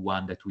 like the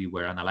one that we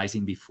were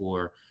analyzing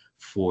before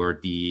for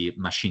the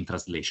machine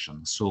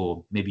translation.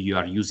 So maybe you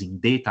are using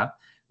data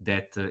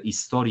that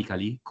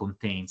historically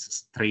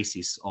contains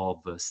traces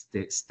of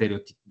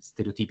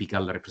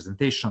stereotypical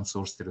representations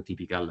or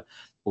stereotypical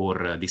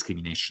or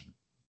discrimination.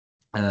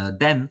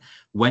 Then,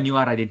 when you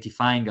are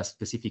identifying a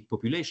specific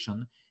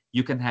population,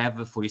 you can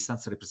have, for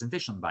instance,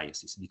 representation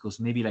biases, because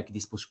maybe like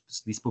this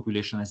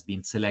population has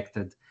been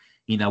selected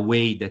in a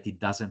way that it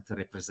doesn't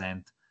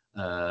represent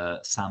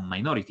some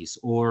minorities,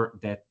 or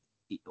that,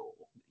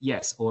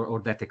 or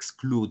that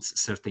excludes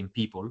certain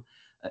people,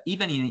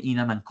 even in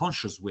an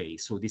unconscious way.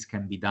 So this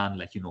can be done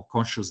like, you know,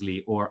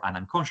 consciously or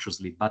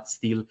unconsciously, but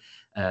still,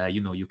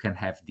 you know, you can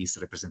have this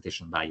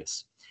representation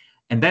bias.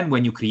 And then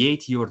when you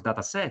create your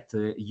data set,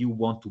 you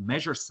want to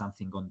measure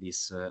something on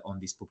this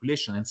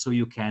population, and so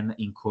you can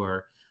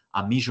incur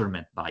a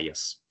measurement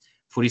bias.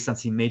 For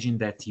instance, imagine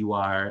that you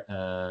are,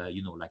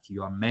 you know, like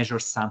you are measure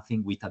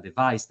something with a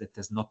device that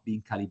has not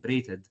been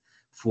calibrated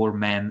for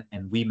men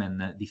and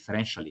women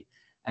differentially.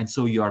 And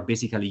so you are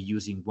basically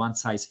using one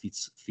size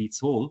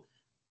fits all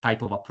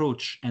type of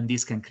approach, and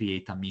this can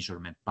create a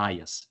measurement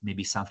bias.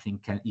 Maybe something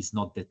is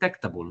not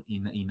detectable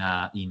in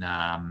a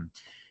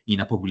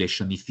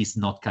population if it's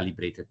not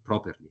calibrated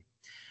properly.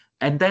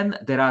 And then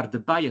there are the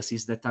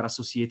biases that are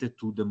associated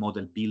to the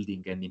model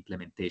building and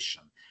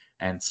implementation.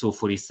 And so,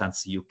 for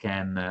instance, you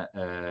can,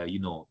 you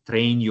know,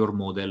 train your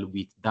model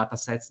with data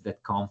sets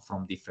that come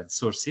from different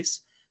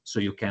sources. So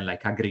you can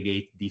like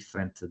aggregate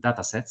different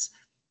data sets.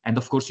 And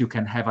of course, you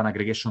can have an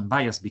aggregation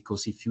bias,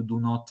 because if you do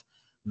not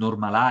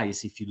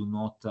normalize, if you do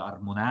not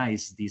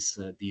harmonize these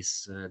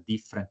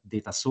different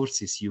data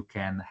sources, you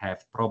can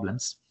have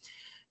problems.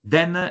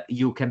 Then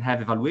you can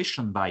have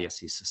evaluation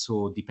biases.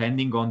 So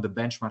depending on the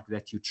benchmark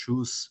that you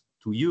choose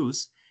to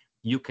use,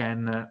 you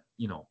can,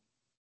 you know,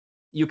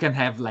 you can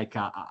have like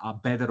a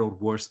better or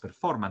worse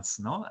performance,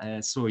 no?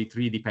 So it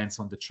really depends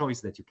on the choice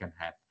that you can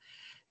have.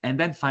 And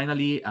then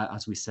finally,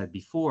 as we said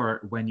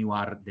before, when you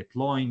are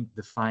deploying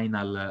the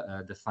final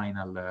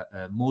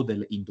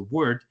model in the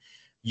world,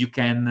 you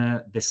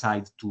can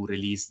decide to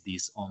release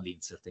this only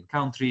in certain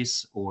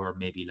countries, or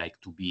maybe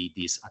like to be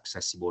this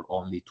accessible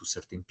only to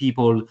certain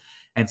people,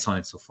 and so on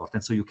and so forth.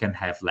 And so you can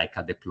have like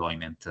a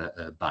deployment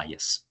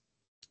bias.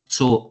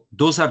 So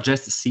those are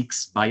just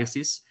 6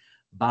 biases,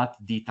 but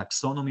the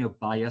taxonomy of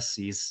bias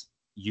is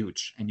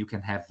huge, and you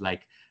can have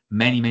like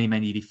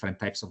many different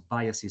types of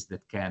biases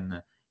that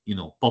can, you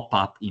know, pop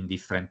up in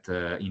different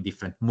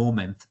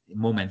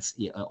moments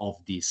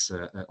of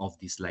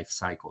this life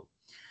cycle.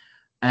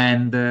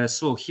 And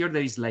so here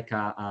there is like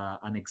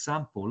an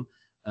example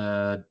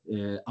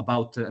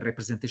about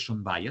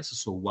representation bias.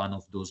 So one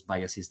of those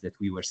biases that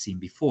we were seeing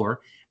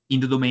before in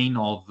the domain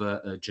of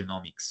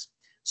genomics.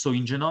 So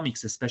in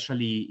genomics,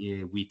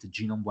 especially with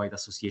genome-wide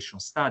association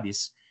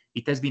studies,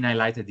 it has been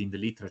highlighted in the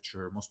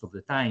literature most of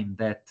the time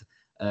that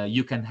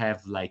you can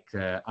have like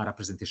a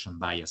representation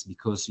bias,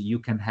 because you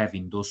can have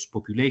in those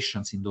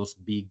populations, in those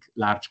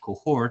large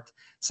cohort,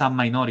 some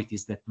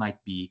minorities that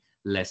might be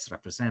less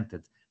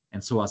represented.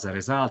 And so as a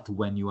result,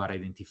 when you are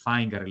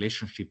identifying a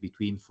relationship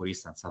between, for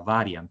instance, a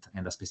variant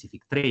and a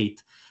specific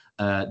trait,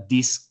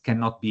 this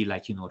cannot be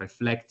like, you know,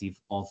 reflective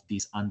of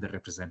this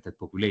underrepresented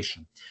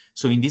population.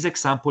 So in this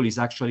example is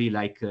actually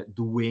like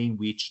the way in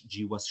which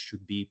GWAS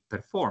should be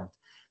performed.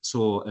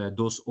 So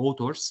those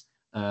authors,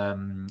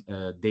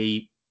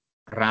 they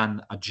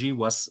ran a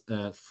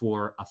GWAS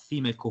for a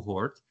female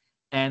cohort,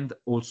 and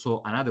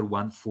also another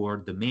one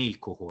for the male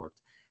cohort.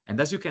 And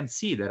as you can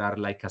see, there are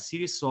like a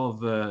series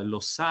of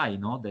loci,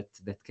 no,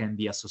 that can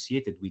be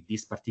associated with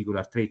this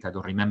particular trait. I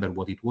don't remember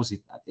what it was.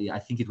 I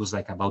think it was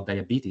like about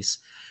diabetes,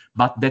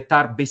 but that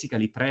are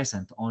basically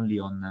present only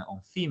on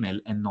female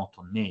and not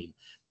on male.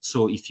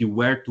 So if you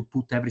were to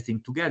put everything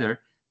together,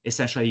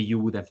 essentially you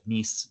would have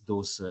missed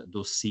those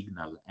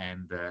signal,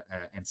 and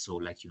so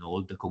like, you know,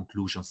 all the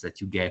conclusions that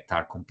you get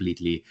are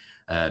completely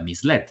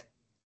misled.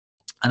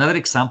 Another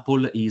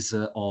example is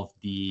of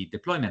the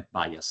deployment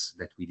bias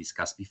that we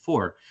discussed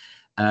before.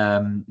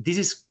 This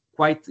is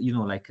quite,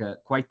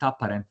 quite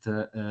apparent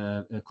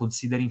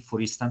considering,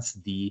 for instance,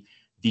 the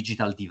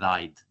digital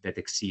divide that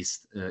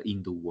exists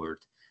in the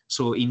world.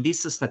 So in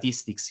these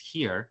statistics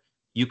here,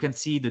 you can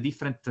see the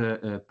different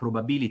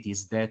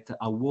probabilities that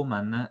a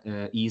woman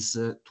is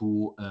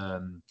to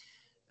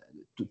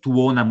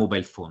own a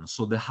mobile phone.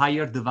 So the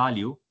higher the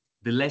value,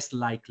 the less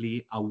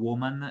likely a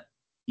woman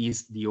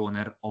is the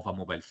owner of a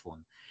mobile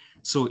phone.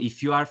 So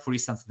if you are, for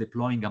instance,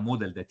 deploying a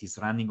model that is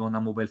running on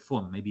a mobile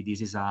phone, maybe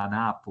this is an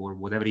app or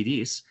whatever it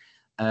is,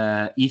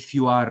 if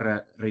you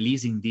are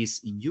releasing this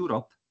in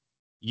Europe,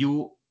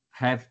 you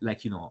have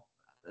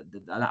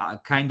a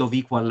kind of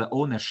equal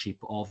ownership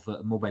of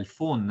mobile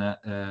phone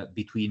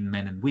between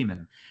men and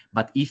women.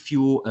 But if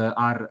you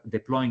are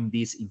deploying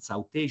this in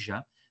South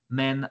Asia,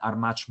 men are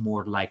much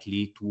more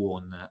likely to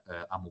own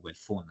a mobile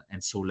phone.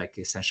 And so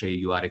essentially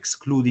you are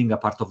excluding a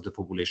part of the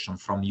population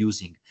from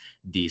using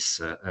this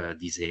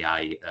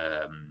AI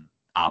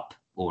app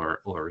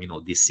or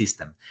this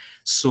system.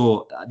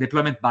 So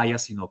deployment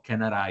bias,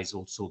 can arise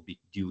also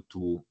due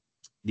to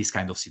this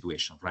kind of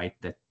situation, right?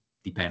 That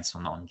depends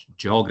on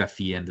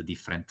geography and the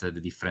different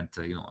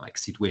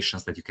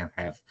situations that you can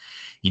have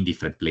in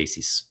different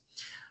places.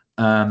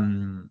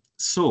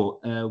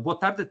 What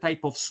are the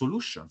type of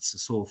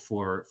solutions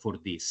for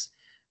this?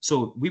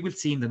 So we will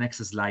see in the next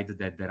slide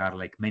that there are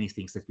many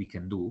things that we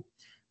can do,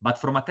 but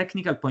from a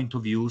technical point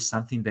of view,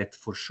 something that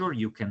for sure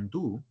you can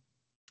do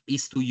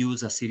is to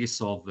use a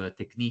series of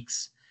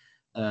techniques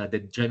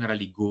that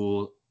generally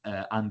go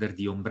under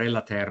the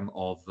umbrella term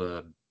of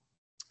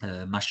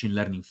machine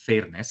learning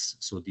fairness.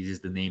 So this is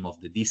the name of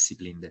the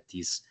discipline that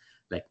is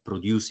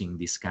producing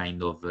this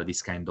kind of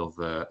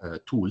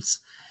tools.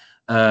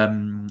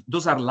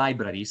 Those are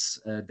libraries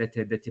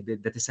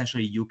that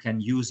essentially you can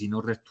use in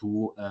order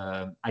to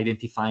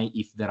identify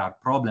if there are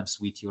problems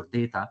with your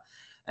data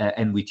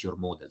and with your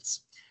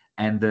models.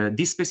 And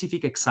this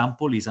specific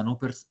example is an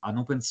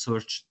open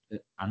source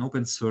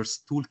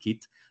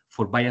toolkit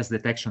for bias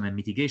detection and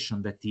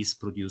mitigation that is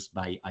produced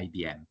by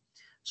IBM.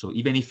 So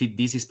even if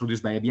this is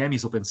produced by IBM,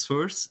 it's open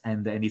source,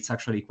 and it's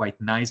actually quite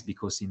nice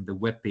because in the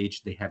web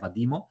page they have a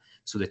demo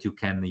so that you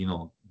can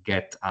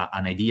get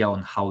an idea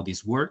on how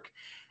this works.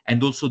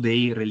 And also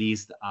they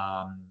released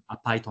a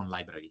Python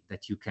library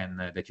that you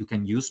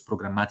can use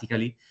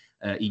programmatically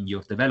in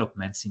your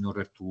developments in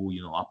order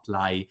to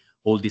apply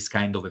all this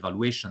kind of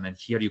evaluation. And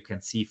here you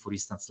can see, for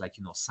instance,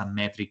 some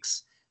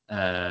metrics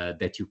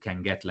that you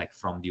can get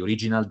from the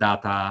original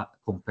data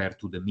compared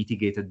to the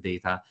mitigated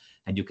data,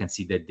 and you can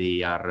see that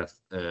they are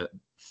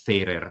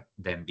fairer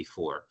than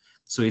before.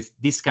 So it's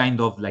this kind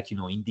of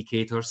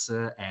indicators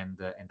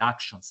and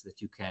actions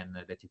that you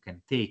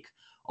can take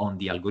on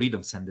the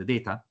algorithms and the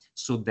data,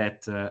 so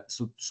that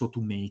so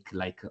to make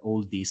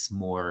all this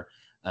more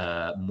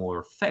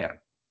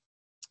fair.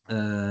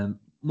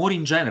 More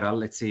in general,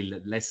 let's say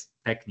less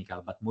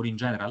technical, but more in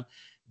general,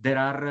 there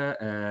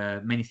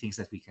are many things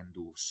that we can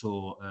do.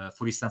 So,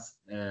 for instance,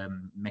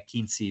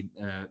 McKinsey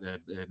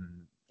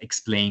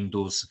explained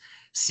those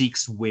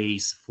 6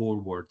 ways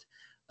forward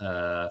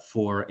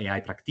for AI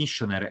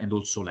practitioner and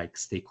also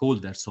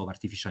stakeholders of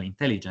artificial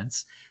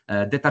intelligence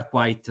that are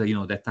quite,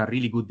 that are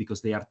really good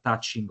because they are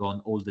touching on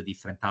all the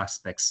different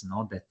aspects,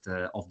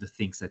 that of the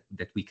things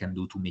that we can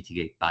do to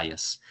mitigate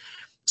bias.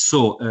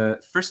 So,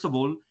 first of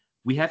all,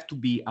 we have to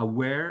be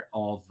aware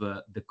of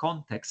the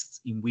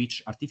contexts in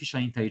which artificial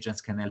intelligence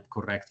can help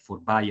correct for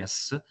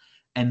bias,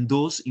 and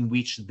those in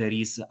which there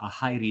is a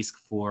high risk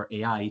for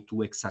AI to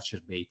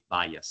exacerbate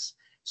bias.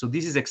 So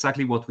this is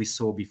exactly what we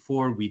saw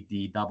before with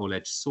the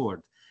double-edged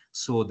sword.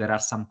 So there are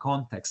some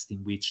contexts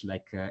in which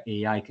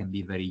AI can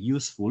be very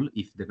useful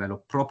if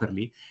developed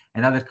properly,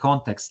 and other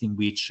contexts in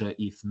which,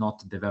 if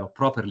not developed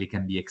properly,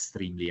 can be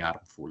extremely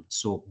harmful.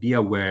 So be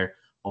aware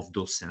of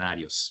those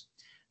scenarios.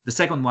 The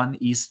second one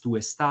is to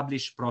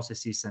establish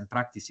processes and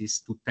practices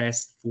to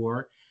test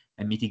for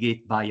and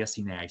mitigate bias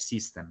in AI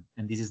system.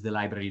 And this is the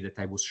library that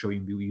I was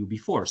showing you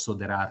before. So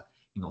there are,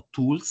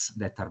 tools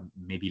that are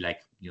maybe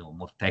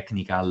more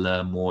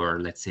technical,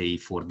 more, let's say,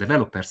 for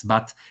developers,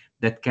 but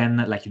that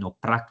can,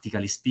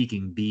 practically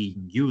speaking, be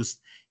used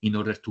in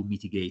order to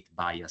mitigate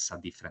bias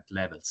at different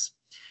levels.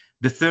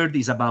 The third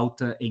is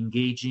about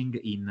engaging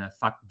in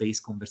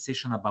fact-based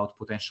conversation about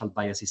potential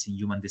biases in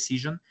human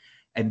decision.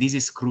 And this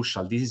is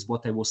crucial. This is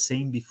what I was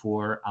saying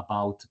before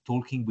about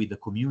talking with the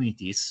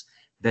communities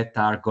that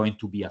are going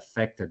to be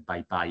affected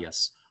by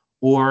bias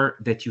or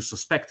that you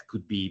suspect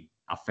could be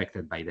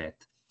affected by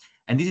that.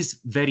 And this is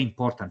very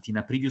important. In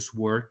a previous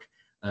work,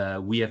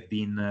 we have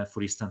been,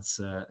 for instance,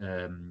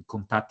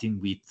 contacting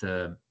with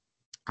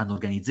an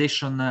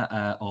organization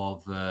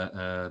of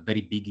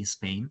very big in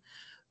Spain.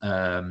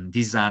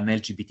 This is an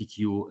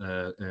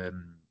LGBTQ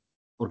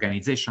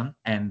organization,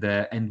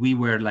 and we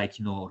were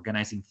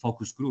organizing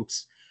focus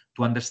groups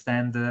to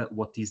understand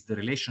what is the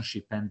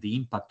relationship and the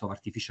impact of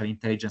artificial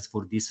intelligence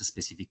for this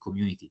specific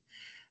community.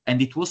 And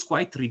it was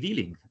quite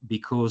revealing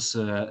because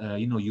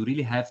you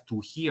really have to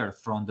hear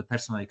from the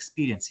personal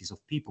experiences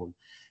of people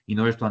in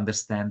order to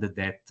understand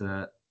that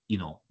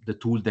the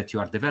tool that you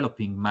are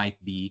developing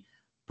might be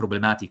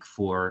problematic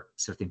for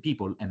certain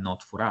people and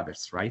not for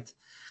others, right?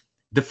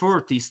 The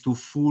fourth is to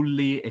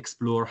fully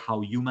explore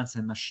how humans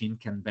and machine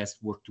can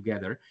best work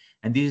together.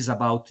 And this is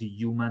about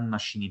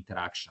human-machine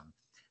interaction.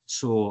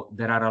 So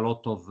there are a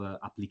lot of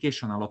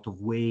applications, a lot of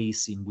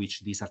ways in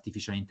which this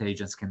artificial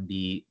intelligence can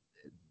be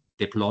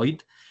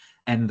deployed.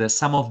 And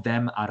some of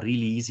them are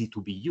really easy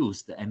to be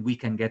used, and we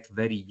can get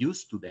very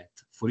used to that.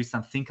 For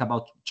instance, think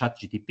about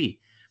ChatGPT.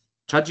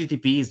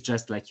 ChatGPT is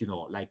just like,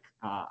 like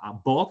a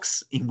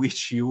box in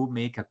which you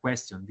make a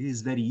question. This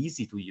is very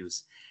easy to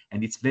use.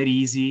 And it's very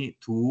easy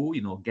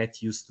to,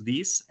 get used to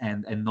this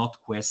and not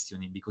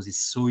questioning, because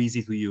it's so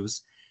easy to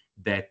use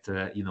that,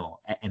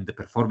 and the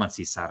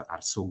performances are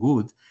so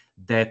good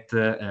that,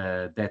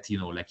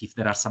 like if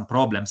there are some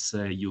problems,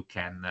 you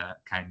can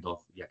kind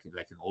of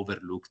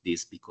overlook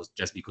this because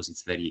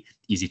it's very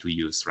easy to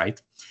use,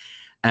 right?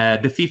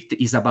 The fifth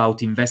is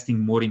about investing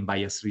more in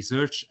bias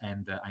research.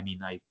 And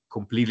I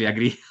completely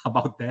agree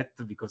about that,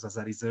 because as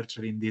a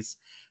researcher in this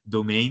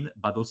domain,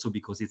 but also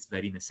because it's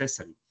very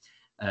necessary.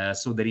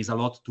 So there is a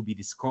lot to be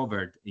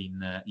discovered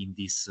in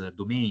this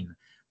domain.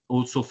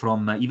 Also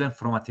even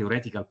from a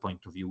theoretical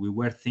point of view,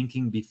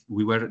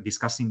 we were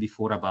discussing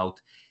before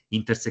about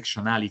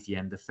intersectionality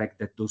and the fact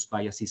that those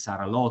biases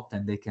are a lot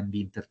and they can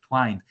be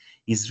intertwined.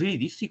 It's really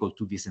difficult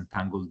to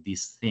disentangle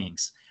these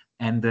things.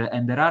 And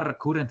there are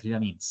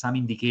currently, some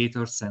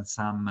indicators and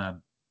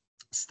some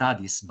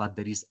studies, but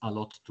there is a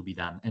lot to be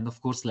done. And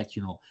of course,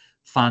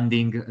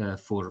 funding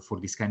for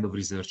this kind of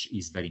research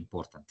is very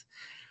important.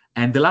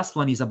 And the last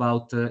one is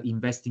about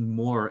investing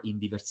more in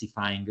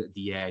diversifying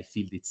the AI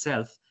field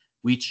itself,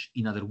 which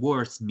in other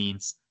words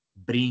means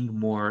bring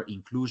more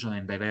inclusion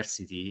and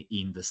diversity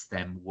in the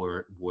STEM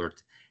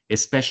world,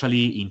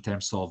 especially in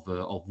terms of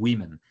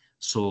women.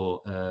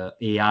 So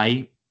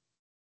AI,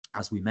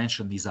 as we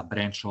mentioned, is a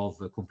branch of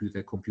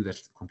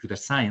computer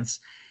science,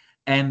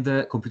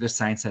 and computer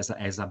science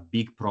has a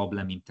big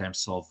problem in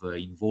terms of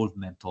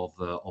involvement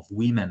of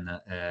women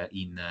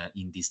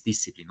in this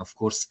discipline. Of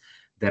course,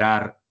 there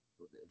are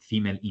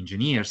female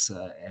engineers,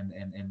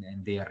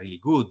 and they are really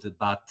good,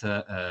 but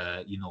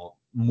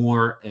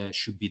more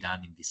should be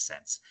done in this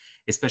sense,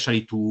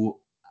 especially to,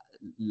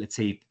 let's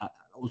say,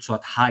 also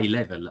at high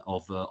level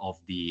of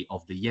the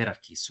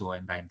hierarchy. So,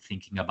 and I'm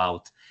thinking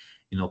about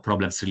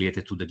problems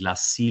related to the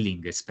glass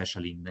ceiling,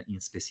 especially in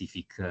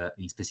specific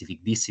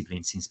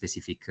disciplines, in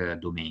specific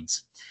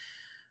domains.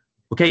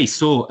 Okay,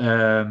 so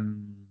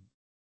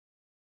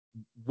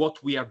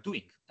what we are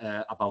doing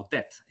about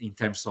that in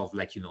terms of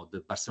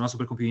the Barcelona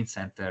Supercomputing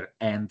Center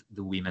and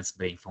the Women's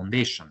Brain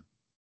Foundation.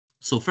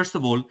 So first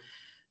of all,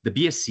 the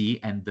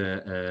BSc and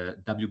the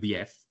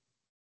WBF,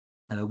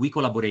 we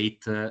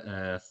collaborate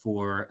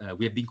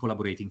we have been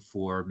collaborating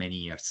for many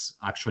years.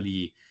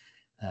 Actually,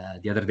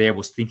 the other day I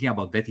was thinking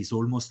about that. It's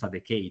almost a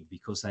decade,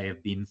 because I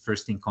have been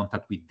first in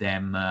contact with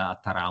them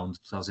at around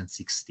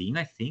 2016,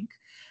 I think.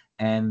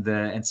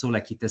 And so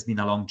it has been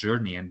a long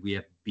journey, and we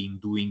have been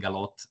doing a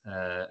lot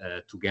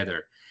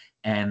together.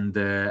 And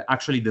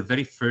actually, the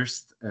very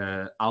first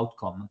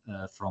outcome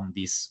from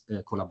this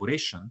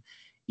collaboration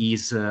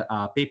is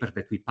a paper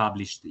that we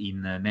published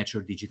in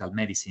Nature Digital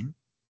Medicine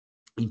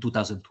in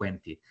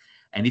 2020.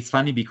 And it's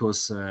funny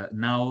because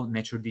now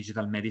Nature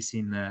Digital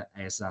Medicine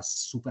has a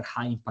super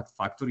high impact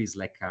factor, is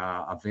like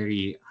a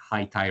very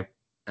high type,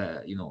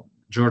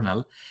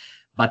 journal.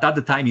 But at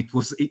the time,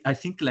 I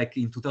think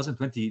in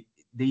 2020,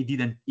 they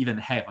didn't even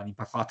have an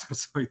impact factor.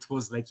 So it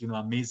was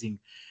amazing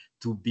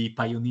to be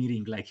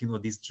pioneering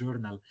this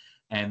journal.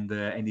 And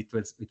it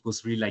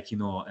was really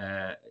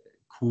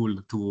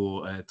cool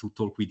to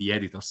talk with the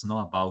editors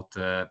about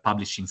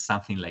publishing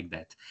something like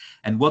that.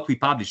 And what we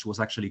published was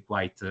actually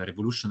quite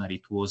revolutionary.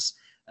 It was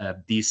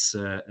this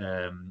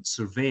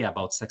survey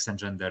about sex and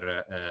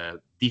gender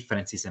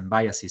differences and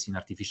biases in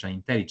artificial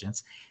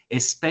intelligence,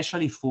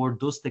 especially for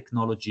those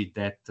technologies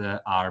that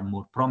are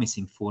more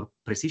promising for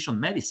precision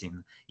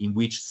medicine, in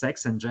which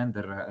sex and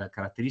gender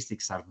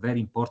characteristics are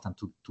very important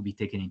to be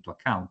taken into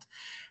account.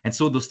 And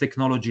so those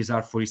technologies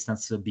are, for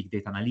instance, big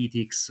data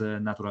analytics,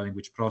 natural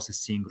language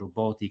processing,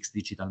 robotics,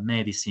 digital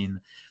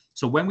medicine.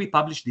 So when we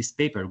published this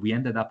paper, we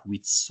ended up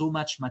with so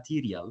much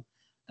material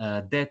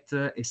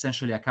that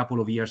essentially a couple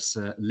of years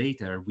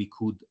later, we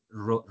could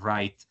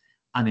write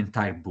an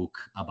entire book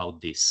about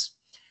this.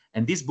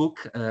 And this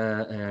book,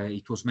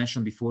 it was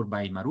mentioned before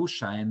by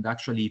Marusha, and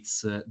actually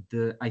it's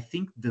I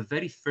think the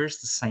very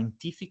first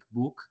scientific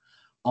book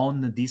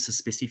on this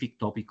specific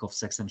topic of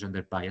sex and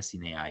gender bias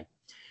in AI.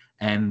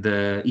 And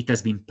it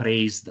has been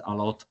praised a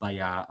lot by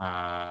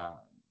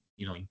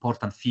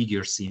important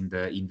figures in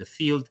the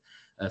field.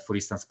 For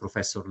instance,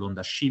 Professor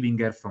Londa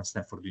Schibinger from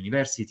Stanford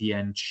University,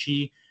 and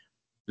she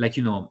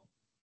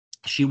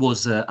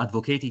was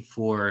advocating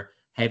for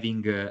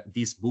having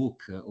this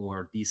book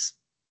or these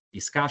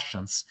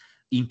discussions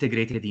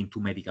integrated into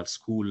medical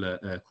school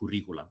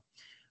curricula,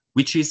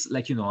 which is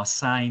a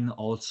sign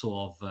also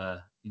of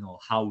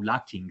how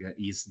lacking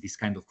is this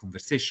kind of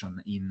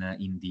conversation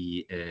in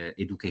the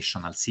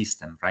educational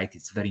system, right?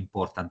 It's very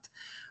important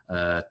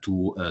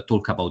to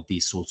talk about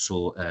this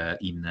also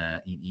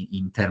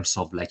in terms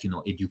of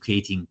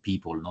educating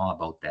people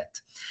about that.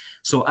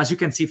 So as you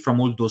can see from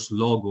all those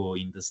logo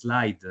in the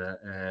slide,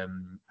 a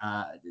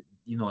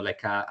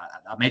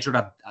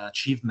major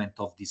achievement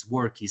of this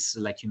work is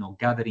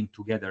gathering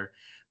together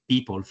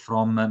people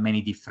from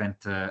many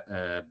different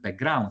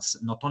backgrounds,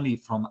 not only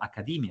from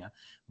academia,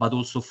 but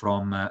also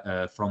from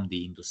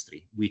the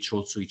industry, which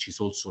is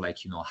also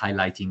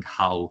highlighting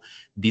how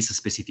this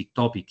specific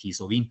topic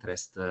is of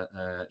interest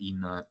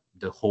in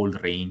the whole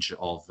range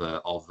of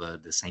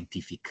the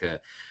scientific,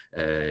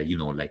 the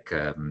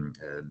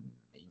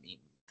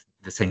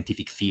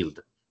scientific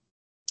field.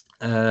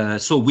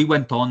 So we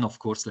went on, of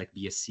course, like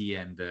BSc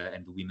and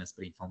the Women's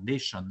Brain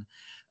Foundation,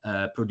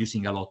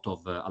 producing a lot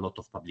of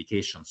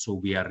publications. So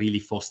we are really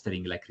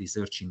fostering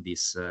research in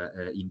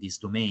this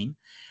domain.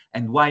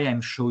 And why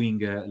I'm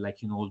showing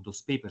all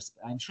those papers?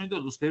 I'm showing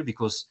all those papers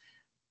because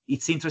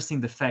it's interesting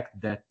the fact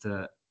that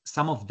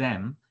some of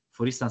them,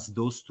 for instance,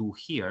 those two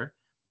here,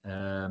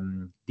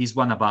 this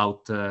one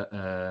about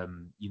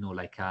an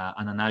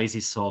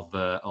analysis of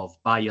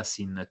bias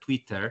in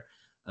Twitter.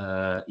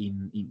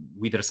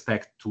 With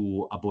respect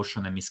to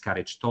abortion and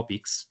miscarriage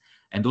topics,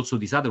 and also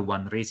this other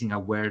one, raising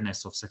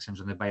awareness of sex and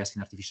gender bias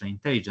in artificial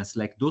intelligence,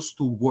 those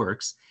two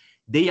works,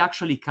 they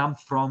actually come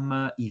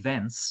from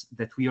events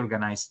that we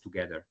organized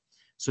together.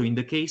 So in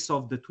the case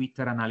of the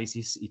Twitter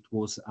analysis, it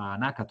was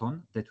an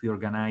hackathon that we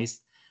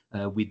organized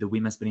with the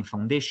Women's Brain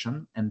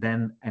Foundation, and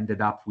then ended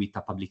up with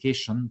a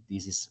publication.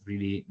 This is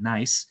really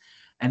nice.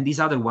 And this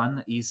other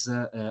one is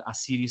a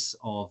series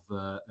of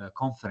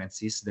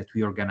conferences that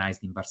we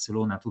organized in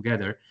Barcelona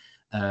together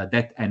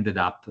that ended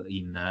up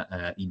in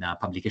a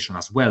publication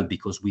as well,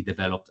 because we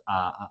developed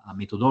a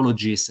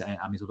methodology,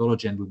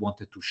 and we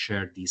wanted to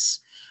share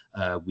this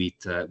with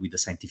the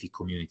scientific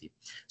community.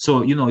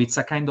 So, it's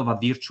a kind of a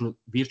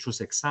virtuous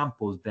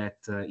example that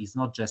is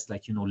not just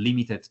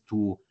limited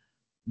to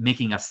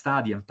making a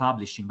study and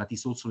publishing, but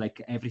it's also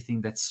everything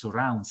that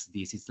surrounds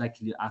this. It's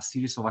a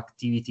series of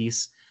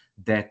activities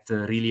that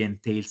really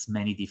entails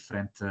many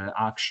different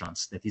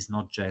actions. That is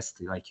not just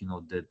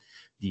the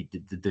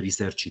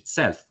research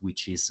itself,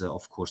 which is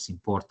of course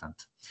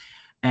important.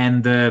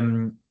 And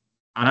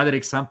another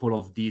example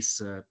of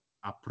this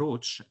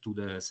approach to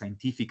the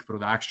scientific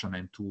production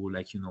and to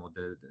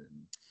the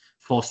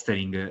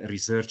fostering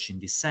research in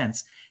this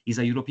sense is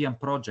a European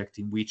project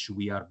in which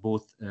we are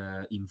both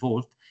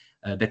involved,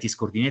 that is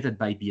coordinated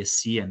by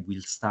BSc and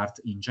will start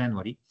in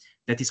January,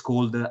 that is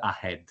called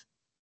AHEAD.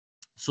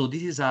 So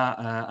this is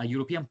a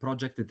European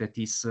project that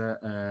is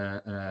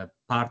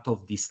part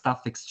of the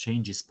Staff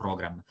Exchanges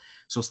program.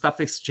 So Staff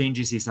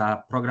Exchanges is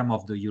a program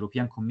of the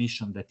European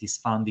Commission that is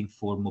funding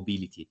for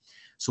mobility.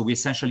 So we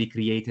essentially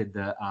created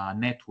a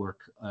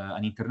network,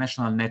 an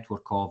international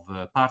network of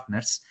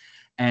partners,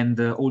 and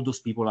all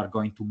those people are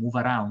going to move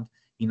around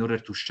in order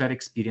to share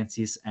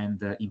experiences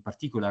and in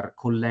particular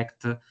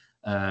collect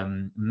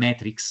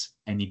metrics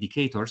and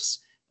indicators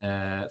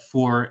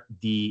for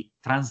the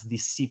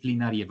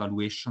transdisciplinary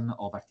evaluation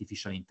of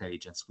artificial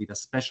intelligence, with a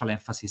special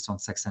emphasis on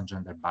sex and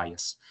gender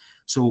bias.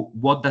 So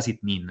what does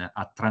it mean,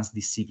 a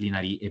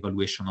transdisciplinary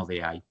evaluation of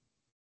AI?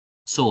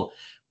 So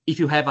if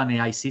you have an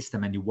AI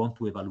system and you want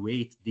to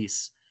evaluate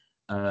this,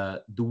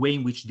 the way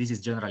in which this is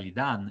generally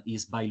done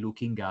is by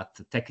looking at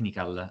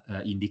technical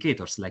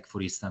indicators, like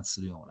for instance,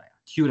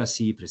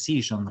 accuracy,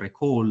 precision,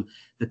 recall,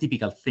 the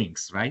typical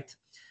things, right?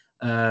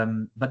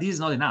 But this is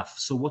not enough.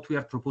 So what we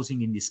are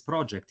proposing in this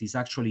project is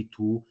actually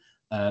to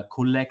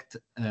collect,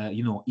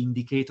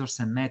 indicators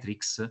and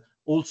metrics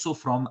also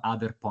from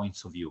other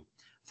points of view,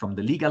 from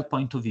the legal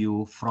point of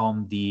view,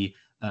 from the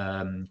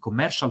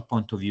commercial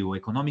point of view,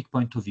 economic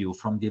point of view,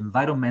 from the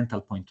environmental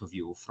point of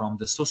view, from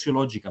the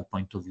sociological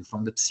point of view,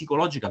 from the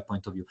psychological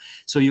point of view.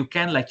 So you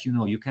can,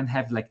 you can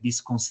have this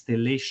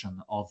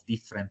constellation of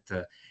different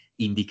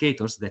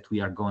indicators that we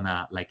are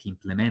gonna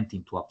implement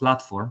into a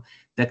platform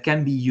that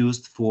can be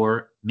used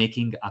for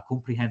making a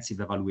comprehensive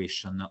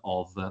evaluation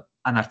of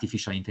an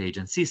artificial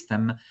intelligence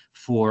system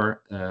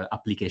for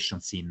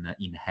applications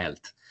in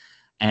health.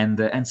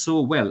 And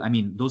so, well, I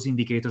mean, those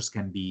indicators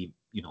can be,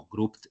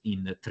 grouped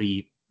in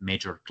three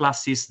major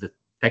classes: the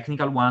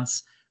technical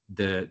ones,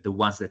 the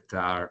ones that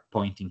are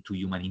pointing to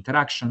human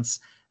interactions,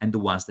 and the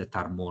ones that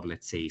are more,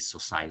 let's say,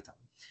 societal.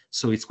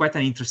 So it's quite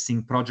an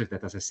interesting project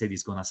that, as I said,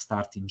 is going to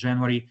start in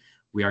January.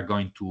 We are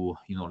going to,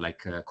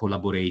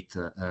 collaborate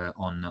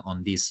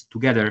on this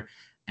together,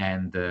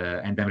 and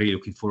I'm really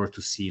looking forward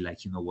to see,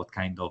 what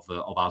kind of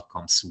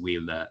outcomes we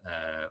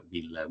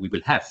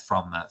will have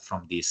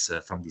from this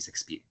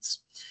experience.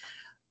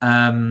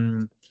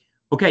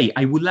 Okay,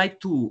 I would like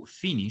to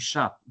finish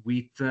up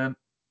with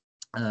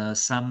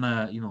some,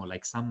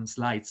 some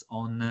slides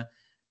on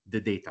the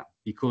data,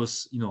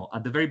 because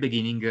at the very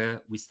beginning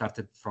we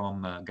started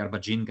from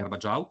garbage in,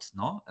 garbage out,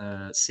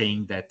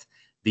 saying that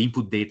the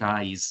input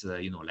data is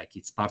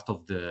it's part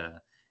of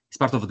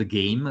the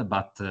game,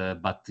 but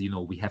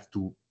we have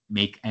to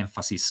make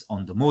emphasis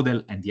on the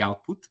model and the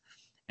output.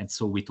 And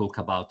so we talk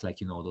about like,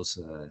 those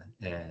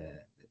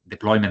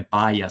deployment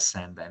bias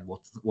and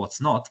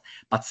what's not,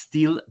 but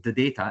still the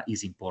data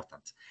is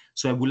important.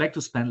 So I would like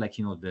to spend like,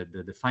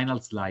 the final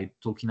slide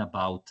talking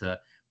about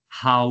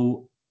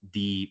how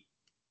the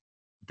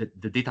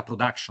data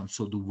production,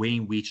 so the way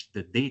in which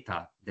the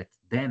data that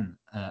then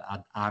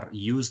are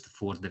used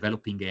for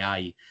developing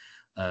AI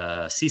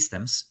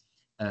systems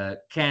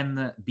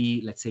can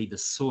be, let's say, the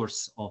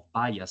source of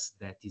bias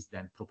that is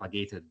then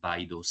propagated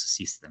by those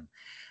systems.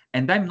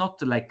 And I'm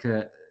not like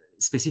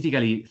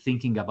specifically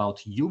thinking about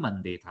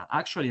human data.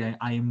 Actually,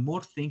 I am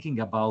more thinking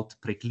about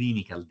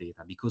preclinical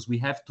data, because we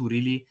have to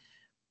really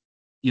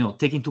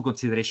take into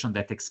consideration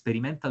that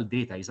experimental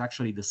data is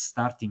actually the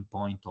starting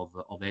point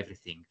of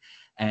everything,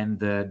 and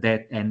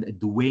the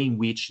way in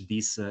which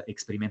this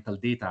experimental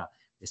data,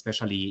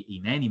 especially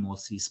in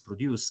animals, is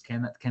produced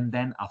can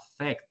then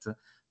affect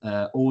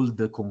all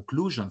the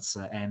conclusions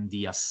and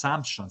the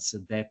assumptions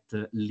that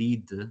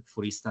lead,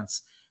 for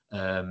instance,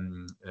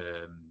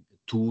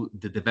 to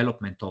the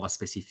development of a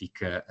specific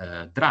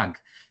drug,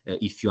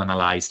 if you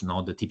analyze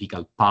the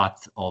typical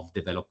path of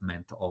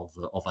development of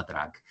a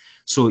drug.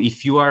 So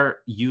if you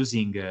are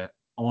using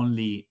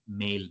only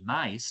male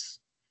mice,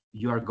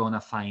 you are going to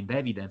find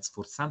evidence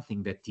for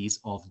something that is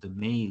of the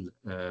male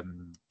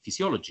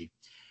physiology.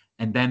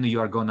 And then you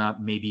are going to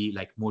maybe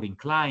like more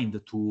inclined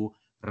to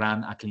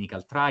run a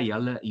clinical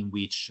trial in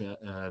which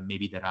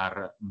maybe there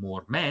are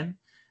more men,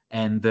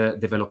 and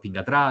developing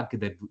a drug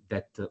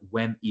that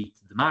when it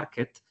hits the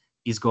market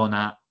is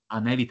gonna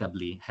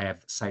inevitably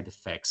have side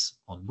effects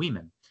on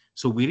women.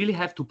 So we really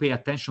have to pay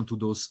attention to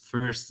those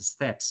first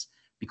steps,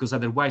 because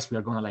otherwise we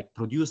are gonna like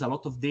produce a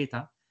lot of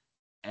data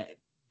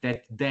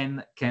that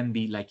then can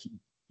be like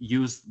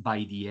used by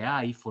the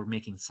AI for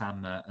making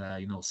some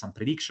some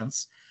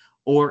predictions,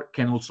 or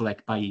can also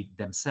like by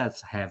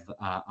themselves have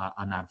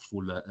an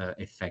harmful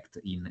effect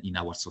in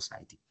our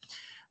society.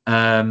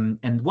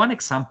 And one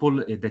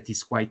example that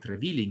is quite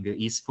revealing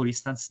is, for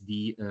instance,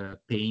 the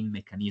pain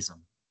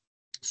mechanism.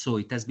 So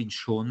it has been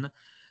shown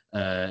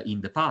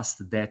in the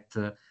past that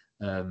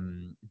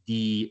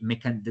the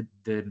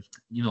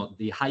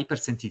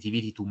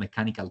hypersensitivity to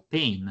mechanical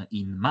pain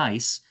in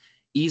mice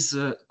is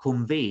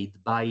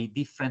conveyed by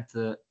different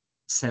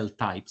cell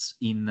types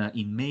in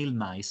male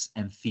mice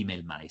and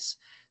female mice,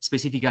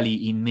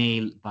 specifically in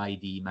male by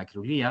the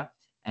microglia,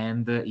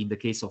 and in the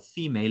case of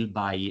female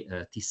by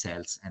T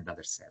cells and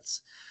other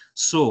cells.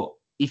 So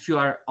if you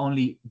are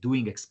only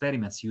doing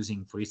experiments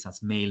using, for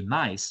instance, male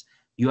mice,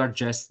 you are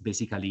just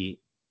basically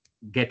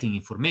getting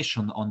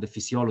information on the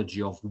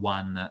physiology of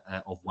one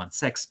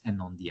sex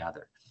and on the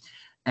other.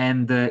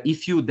 And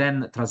if you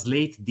then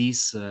translate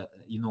this,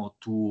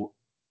 to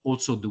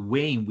also the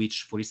way in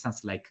which, for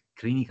instance, like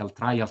clinical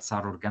trials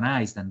are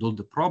organized and all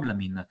the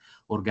problem in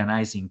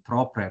organizing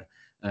proper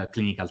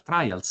clinical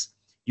trials,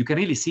 you can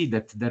really see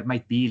that there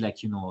might be like,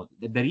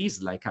 there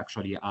is like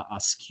actually a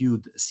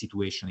skewed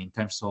situation in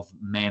terms of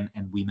men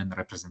and women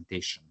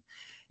representation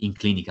in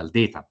clinical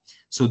data.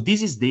 So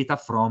this is data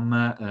from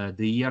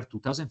the year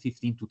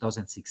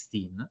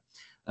 2015-2016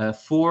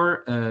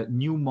 for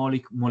new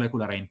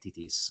molecular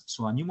entities.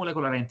 So a new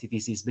molecular entity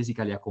is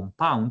basically a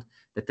compound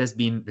that is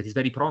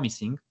very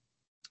promising,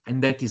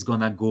 and that is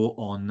gonna go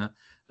on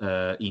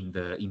in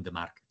the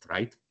market,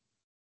 right?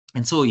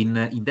 And so in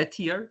that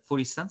year, for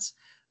instance,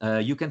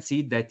 you can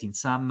see that in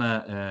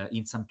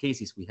some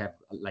cases we have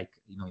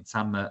like, in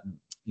some,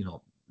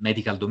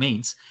 medical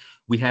domains,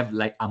 we have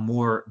like a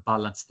more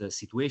balanced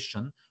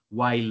situation,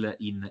 while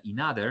in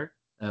other,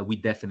 we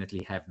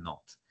definitely have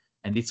not.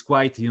 And it's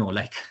quite,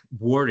 like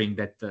worrying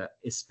that,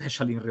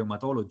 especially in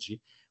rheumatology,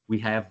 we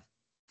have,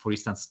 for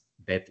instance,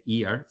 that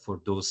year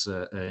for those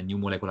new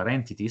molecular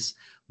entities,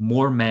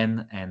 more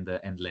men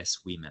and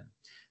less women.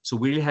 So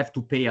we really have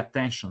to pay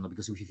attention,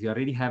 because if you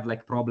already have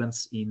like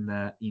problems in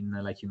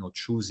like,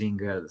 choosing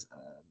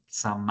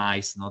some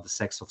mice, the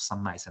sex of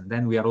some mice, and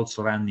then we are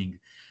also running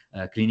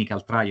clinical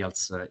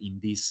trials in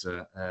this,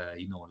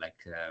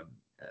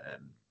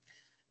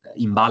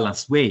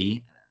 imbalanced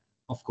way,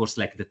 of course,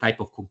 like the type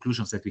of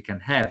conclusions that we can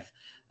have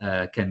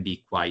can be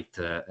quite,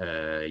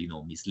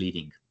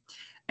 misleading.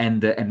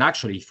 And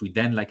actually, if we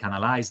then like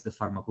analyze the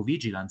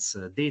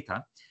pharmacovigilance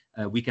data,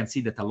 we can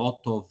see that a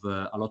lot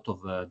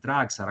of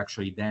drugs are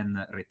actually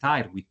then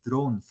retired,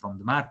 withdrawn from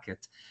the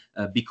market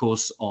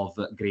because of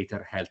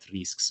greater health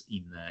risks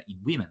in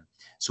women.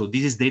 So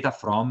this is data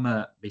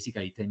from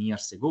basically 10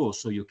 years ago.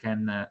 So you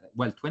can,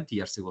 20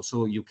 years ago.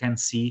 So you can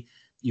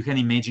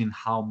imagine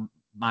how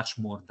much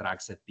more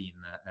drugs have been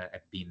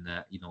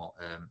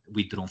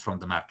withdrawn from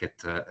the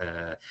market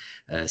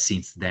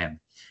since then,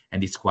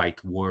 and it's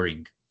quite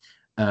worrying.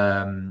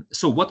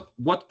 So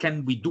what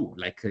can we do,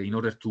 like in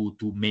order to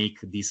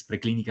make this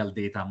preclinical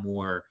data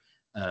more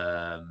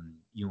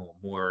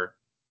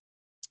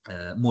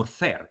more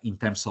fair in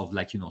terms of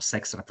like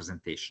sex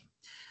representation?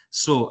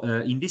 So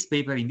in this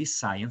paper, in this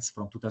Science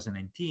from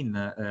 2019,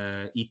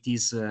 it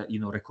is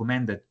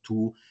recommended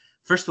to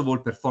first of all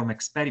perform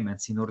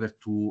experiments in order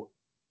to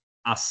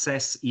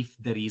assess if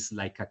there is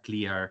like a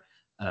clear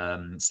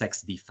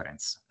sex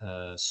difference.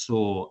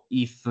 So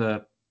if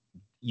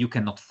you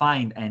cannot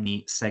find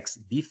any sex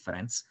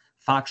difference,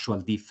 factual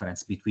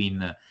difference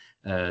between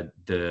you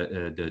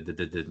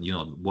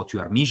know, what you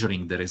are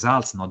measuring, the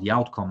results, not the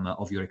outcome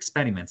of your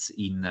experiments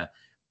in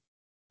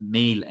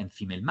male and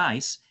female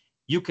mice,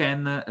 you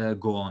can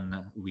go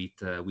on with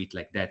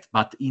like that.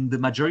 But in the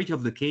majority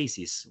of the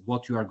cases,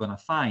 what you are going to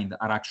find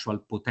are actual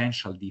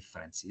potential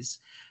differences.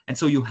 And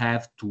so you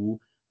have to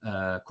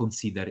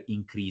consider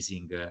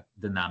increasing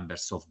the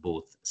numbers of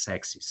both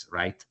sexes,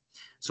 right?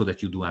 So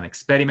that you do an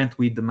experiment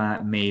with the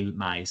male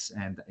mice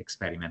and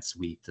experiments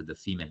with the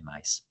female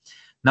mice.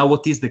 Now,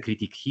 what is the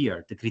critique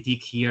here? The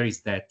critique here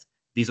is that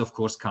this, of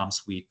course,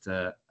 comes with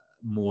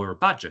more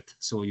budget.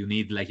 So you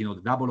need, like, you know,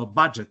 the double of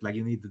budget, like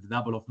you need the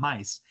double of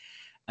mice.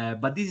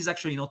 But this is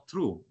actually not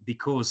true,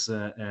 because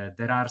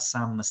there are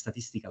some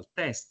statistical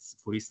tests,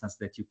 for instance,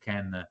 that you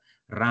can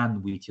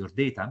run with your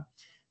data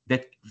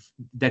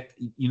that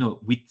you know,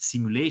 with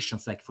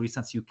simulations, like, for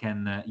instance, you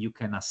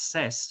can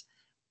assess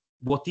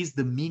what is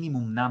the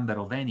minimum number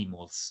of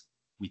animals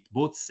with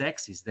both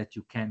sexes that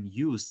you can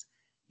use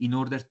in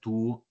order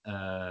to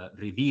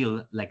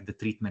reveal, like, the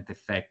treatment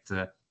effect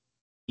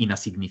in a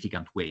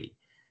significant way.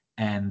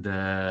 And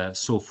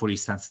so, for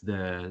instance,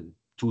 the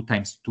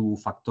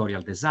 2x2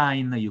 factorial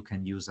design, you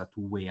can use a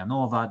two-way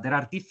ANOVA. There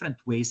are different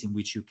ways in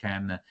which you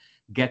can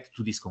get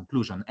to this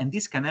conclusion. And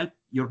this can help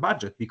your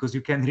budget, because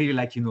you can really,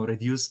 like, you know,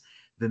 reduce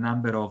the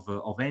number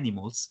of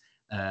animals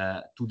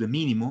to the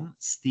minimum,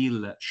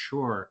 still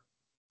sure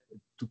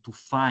to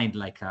find,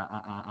 like,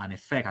 an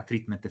effect, a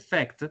treatment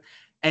effect,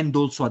 and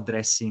also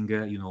addressing,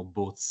 you know,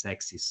 both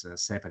sexes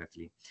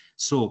separately.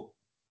 So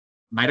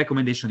my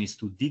recommendation is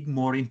to dig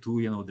more into,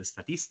 you know, the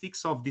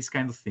statistics of these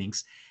kind of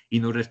things,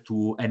 in order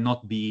to, and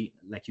not be,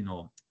 like, you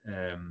know,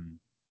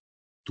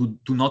 to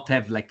not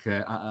have, like,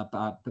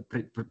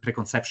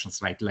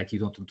 preconceptions, right? Like, you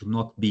don't, to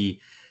not be,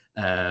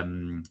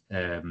 you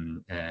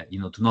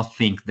know, to not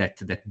think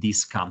that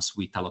this comes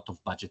with a lot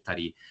of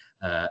budgetary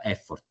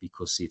effort,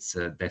 because it's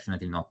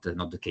definitely not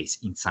the case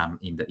in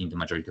the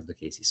majority of the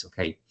cases.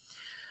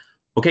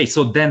 Okay,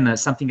 so then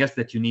something else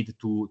that you need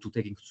to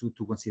take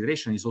into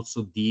consideration is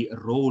also the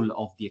role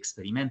of the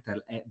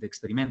experimenter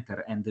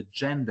and the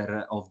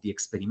gender of the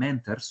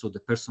experimenter, so the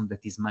person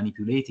that is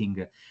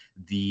manipulating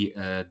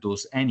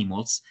those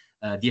animals,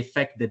 the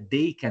effect that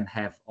they can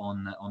have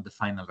on the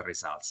final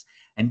results.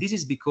 And this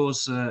is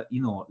because,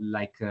 you know,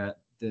 like,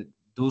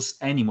 those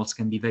animals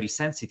can be very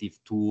sensitive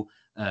to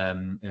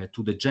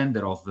the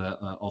gender of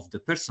the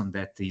person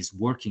that is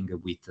working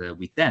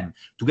with them,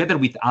 together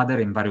with other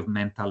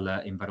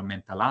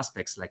environmental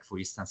aspects, like, for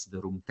instance, the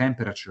room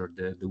temperature,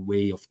 the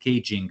way of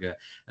caging,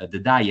 the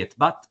diet.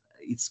 But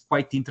it's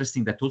quite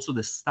interesting that also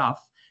the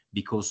staff,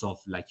 because of,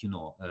 like, you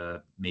know,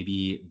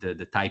 maybe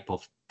the type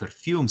of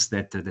perfumes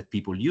that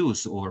people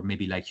use, or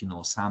maybe, like, you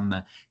know,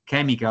 some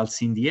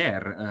chemicals in the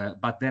air,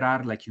 but there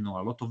are, like, you know,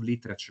 a lot of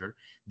literature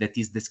that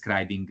is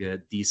describing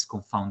this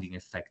confounding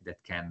effect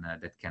that can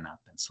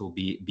happen. So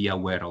be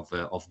aware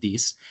of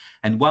this.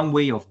 And one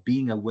way of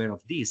being aware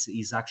of this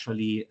is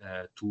actually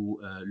to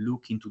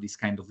look into this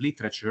kind of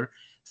literature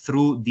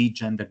through the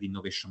Gender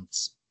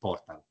Innovations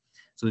portal.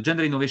 So the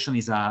Gender Innovation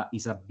is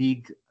a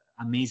big,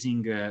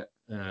 amazing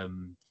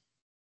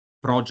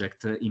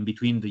project in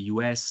between the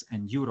US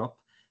and Europe.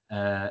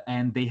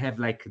 And they have,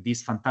 like,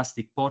 this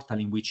fantastic portal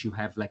in which you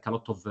have, like, a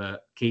lot of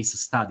case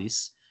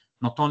studies,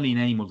 not only in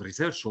animal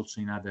research,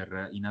 also in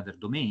other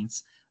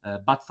domains,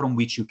 but from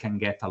which you can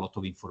get a lot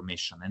of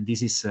information. And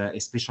this is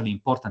especially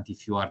important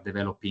if you are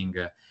developing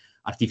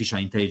artificial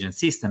intelligence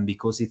system,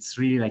 because it's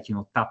really, like, you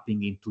know,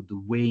 tapping into the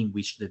way in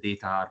which the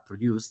data are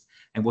produced,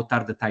 and what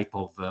are the type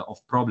of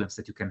problems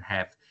that you can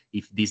have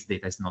if this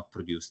data is not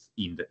produced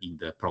in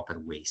the proper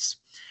ways.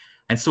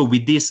 And so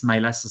with this, my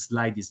last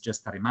slide is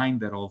just a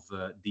reminder of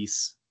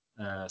this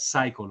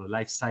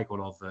life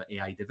cycle of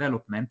AI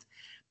development,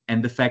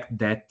 and the fact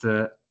that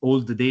all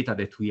the data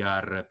that we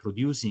are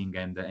producing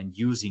and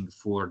using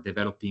for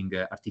developing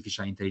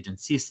artificial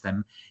intelligence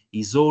system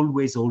is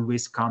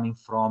always coming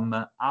from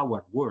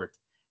our world.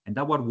 And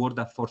our world,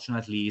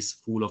 unfortunately, is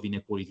full of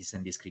inequalities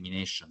and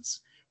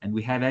discriminations. And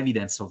we have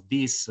evidence of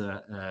this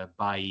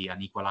by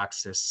unequal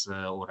access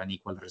or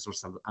unequal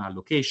resource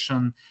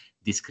allocation,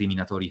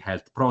 discriminatory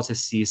health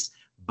processes,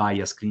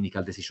 biased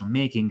clinical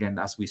decision-making, and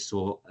as we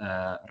saw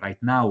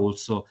right now,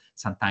 also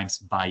sometimes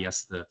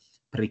biased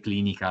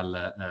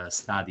preclinical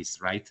studies,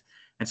 right?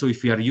 And so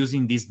if we are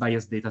using this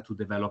biased data to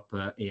develop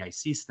AI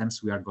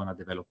systems, we are going to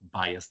develop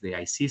biased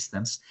AI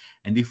systems.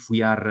 And if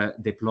we are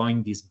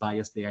deploying this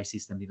biased AI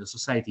system in the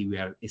society, we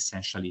are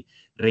essentially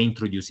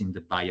reintroducing the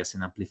bias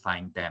and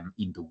amplifying them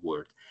in the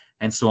world,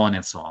 and so on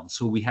and so on.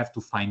 So we have to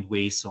find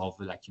ways of,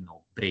 like, you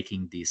know,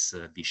 breaking this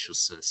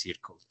vicious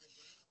circle.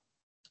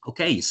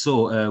 Okay,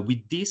 so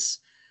with this,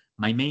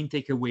 my main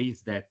takeaway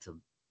is that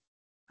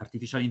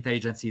artificial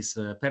intelligence is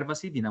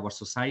pervasive in our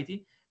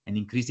society, and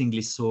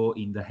increasingly so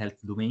in the health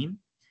domain.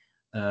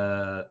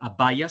 A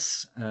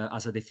bias,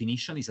 as a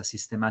definition, is a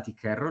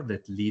systematic error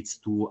that leads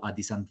to a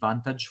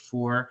disadvantage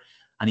for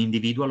an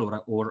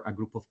individual or a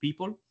group of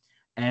people.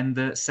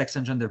 And sex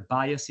and gender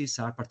biases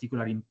are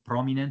particularly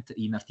prominent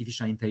in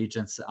artificial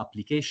intelligence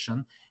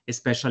application,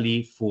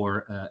 especially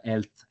for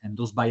health. And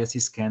those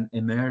biases can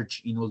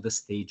emerge in all the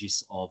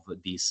stages of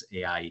this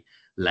AI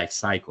life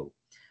cycle.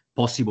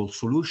 Possible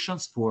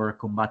solutions for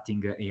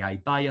combating AI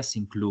bias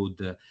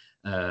include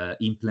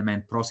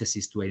implement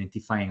processes to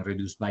identify and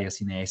reduce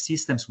bias in AI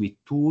systems with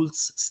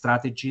tools,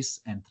 strategies,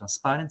 and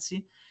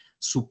transparency.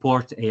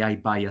 Support AI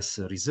bias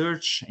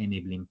research,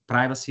 enabling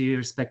privacy,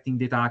 respecting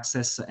data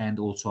access, and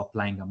also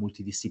applying a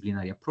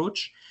multidisciplinary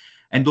approach,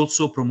 and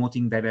also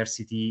promoting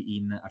diversity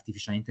in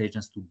artificial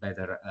intelligence to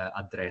better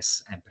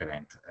address and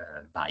prevent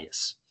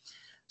bias.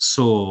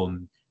 So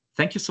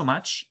thank you so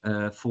much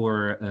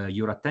for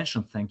your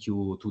attention. Thank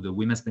you to the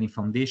Women's Benefit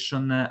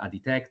Foundation,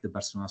 ADItech, the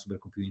Barcelona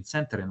Supercomputing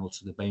Center, and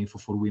also the Bioinfo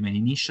for Women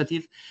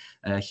initiative.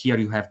 Here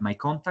you have my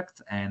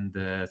contact, and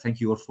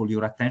thank you all for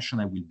your attention.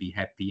 I will be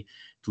happy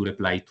to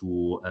reply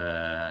to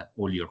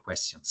all your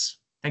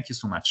questions. Thank you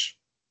so much.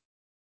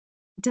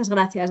 Muchas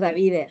gracias,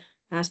 Davide.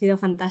 Ha sido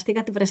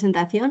fantástica tu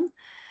presentación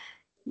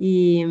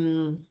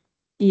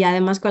y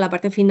además con la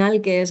parte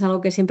final, que es algo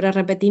que siempre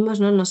repetimos,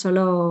 ¿no? No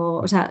solo,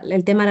 o sea,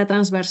 el tema era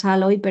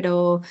transversal hoy,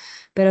 pero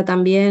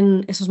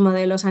también esos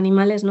modelos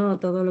animales, ¿no?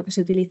 Todo lo que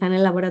se utiliza en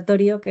el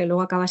laboratorio, que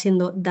luego acaba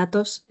siendo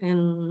datos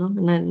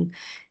en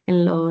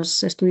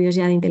los estudios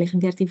ya de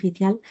inteligencia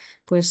artificial,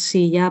 pues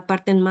si ya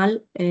parten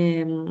mal,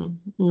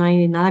 no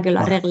hay nada que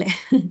lo arregle.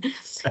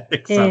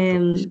 Exacto.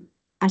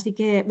 Así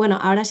que, bueno,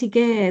 ahora sí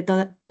que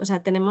o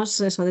sea,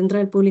 tenemos eso dentro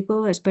del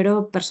público,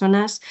 espero,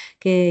 personas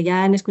que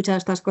ya han escuchado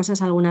estas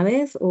cosas alguna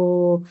vez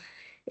o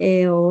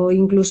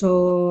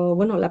incluso,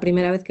 bueno, la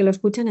primera vez que lo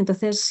escuchan.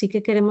 Entonces sí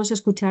que queremos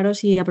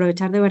escucharos y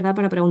aprovechar de verdad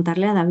para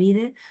preguntarle a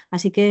Davide.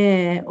 Así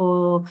que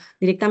o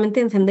directamente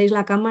encendéis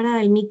la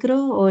cámara, el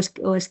micro o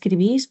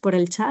escribís por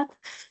el chat,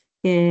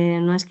 que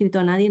no ha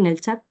escrito nadie en el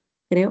chat,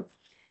 creo.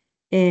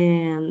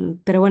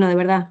 Pero bueno, de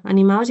verdad,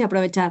 animaos y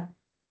aprovechad,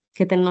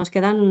 que nos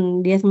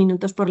quedan 10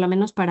 minutos por lo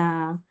menos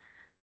para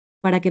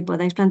que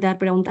podáis plantear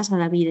preguntas a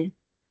Davide.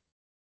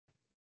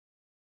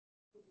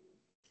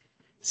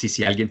 Sí,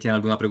 si alguien tiene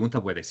alguna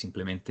pregunta, puede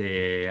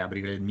simplemente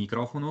abrir el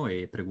micrófono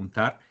y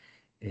preguntar.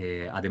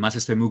 Además,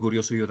 estoy muy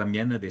curioso yo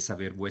también de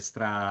saber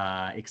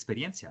vuestra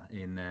experiencia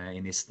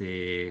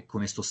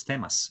con estos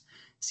temas.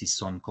 Si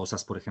son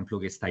cosas, por ejemplo,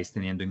 que estáis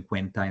teniendo en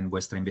cuenta en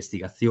vuestra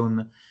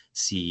investigación,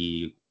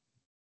 si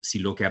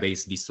lo que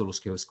habéis visto,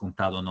 los que os he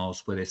contado, no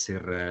os puede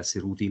ser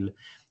útil,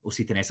 o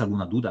si tenéis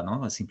alguna duda,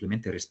 ¿no?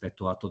 Simplemente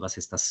respecto a todas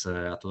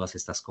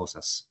estas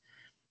cosas.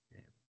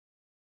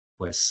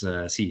 Pues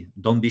sí,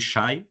 don't be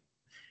shy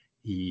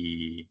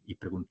y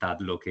preguntad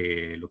lo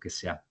que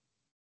sea.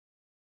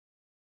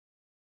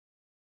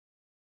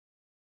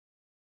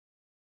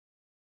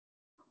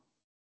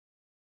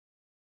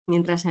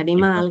 Mientras se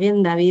anima a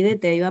alguien, Davide,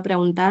 te iba a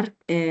preguntar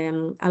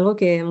algo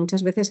que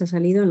muchas veces ha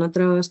salido en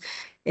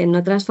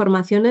otras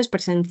formaciones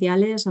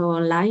presenciales o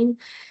online.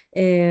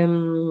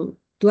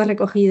 Tú has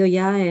recogido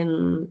ya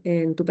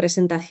en tu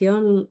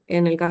presentación,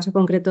 en el caso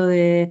concreto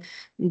de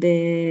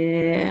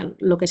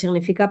lo que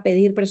significa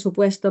pedir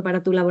presupuesto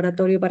para tu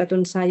laboratorio, para tu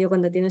ensayo,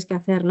 cuando tienes que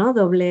hacer, ¿no?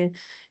 Doble,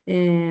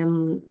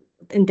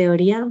 en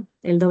teoría,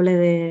 el doble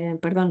de,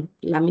 perdón,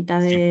 la mitad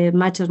de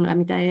machos, la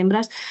mitad de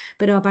hembras,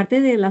 pero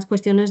aparte de las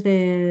cuestiones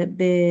de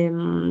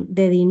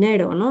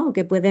dinero, ¿no?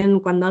 Que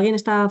pueden, cuando alguien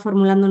está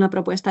formulando una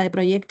propuesta de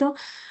proyecto,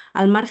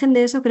 al margen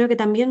de eso, creo que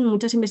también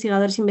muchos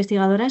investigadores e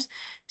investigadoras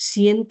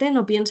sienten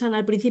o piensan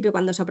al principio,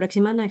 cuando se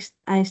aproximan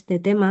a este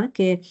tema,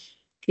 que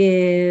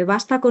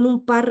basta con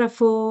un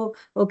párrafo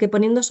o que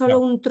poniendo solo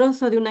un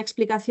trozo de una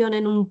explicación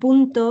en un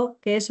punto,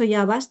 que eso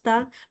ya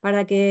basta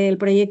para que el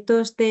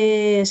proyecto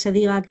se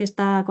diga que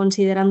está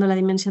considerando la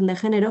dimensión de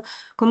género.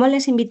 ¿Cómo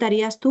les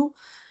invitarías tú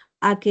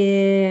a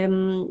que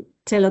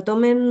se lo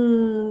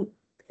tomen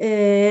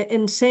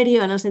en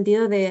serio, en el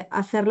sentido de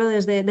hacerlo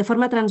de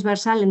forma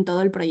transversal en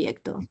todo el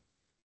proyecto?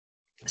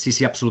 Sí,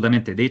 sí,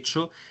 absolutamente. De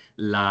hecho,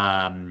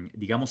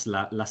 digamos,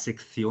 la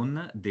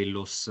sección de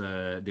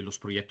los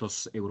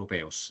proyectos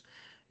europeos,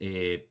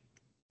 que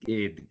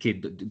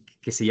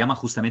se llama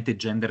justamente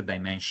Gender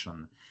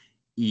Dimension.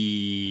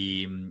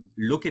 Y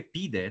lo que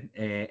pide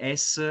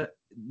es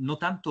no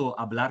tanto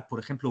hablar, por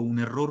ejemplo, un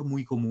error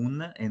muy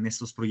común en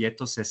estos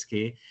proyectos es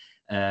que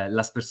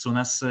las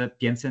personas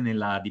piensen en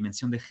la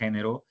dimensión de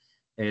género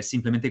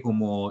simplemente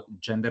como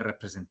gender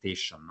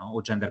representation, ¿no?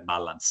 O gender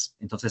balance.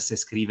 Entonces se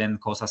escriben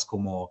cosas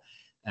como,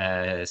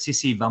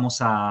 sí, vamos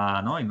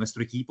a, ¿no? En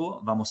nuestro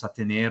equipo vamos a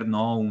tener,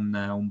 ¿no?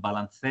 un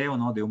balanceo,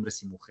 ¿no? De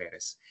hombres y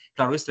mujeres.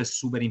 Claro, esto es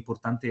súper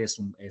importante,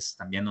 es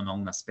también, ¿no?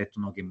 Un aspecto,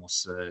 ¿no? que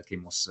hemos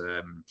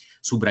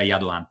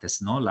subrayado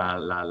antes, ¿no?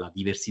 La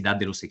diversidad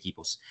de los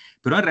equipos.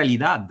 Pero en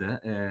realidad,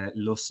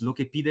 lo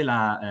que pide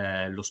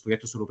los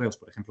proyectos europeos,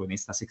 por ejemplo, en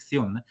esta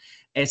sección,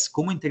 es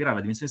cómo integrar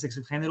la dimensión de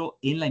sexo y género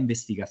en la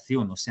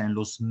investigación, o sea, en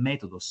los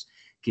métodos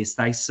que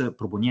estáis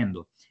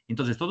proponiendo.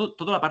 Entonces,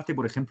 toda la parte,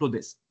 por ejemplo,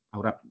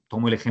 ahora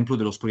tomo el ejemplo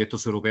de los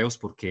proyectos europeos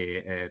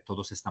porque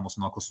todos estamos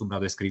no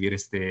acostumbrados a escribir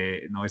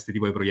este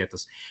tipo de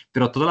proyectos,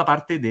 pero toda la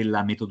parte de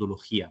la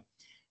metodología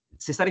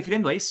se está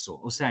refiriendo a eso,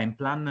 o sea, en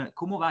plan,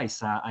 ¿cómo vais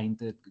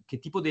qué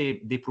tipo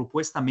de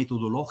propuesta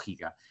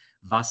metodológica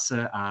vas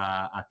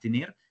a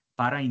tener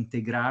para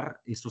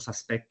integrar estos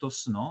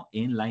aspectos, ¿no?,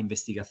 en la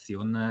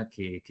investigación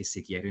que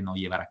se quiere, ¿no?,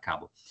 llevar a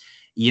cabo?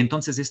 Y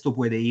entonces esto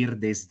puede ir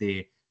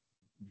desde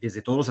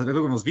todos los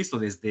aspectos que hemos visto,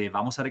 desde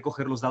vamos a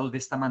recoger los datos de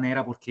esta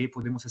manera porque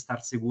podemos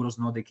estar seguros,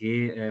 ¿no?, de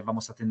que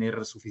vamos a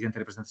tener suficiente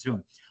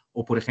representación.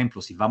 O, por ejemplo,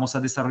 si vamos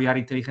a desarrollar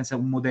inteligencia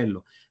de un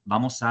modelo,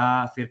 vamos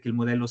a hacer que el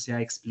modelo sea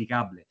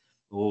explicable.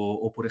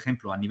 O por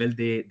ejemplo, a nivel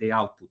de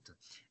output,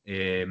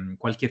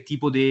 cualquier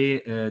tipo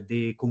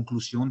de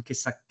conclusión que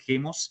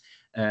saquemos,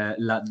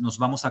 nos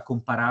vamos a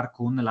comparar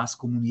con las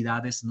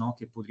comunidades, ¿no?,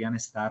 que podrían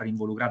estar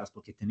involucradas,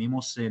 porque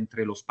tenemos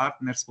entre los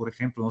partners, por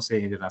ejemplo, no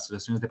sé, las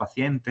asociaciones de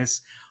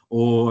pacientes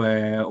o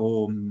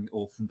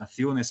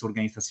fundaciones,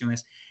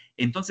 organizaciones.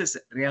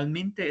 Entonces,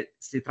 realmente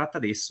se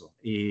trata de eso.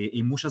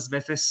 Y muchas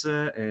veces,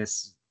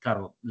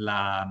 claro,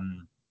 la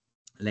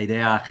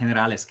idea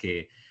general es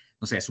que,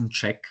 no sé, es un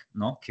check,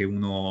 ¿no?, que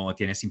uno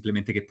tiene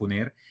simplemente que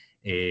poner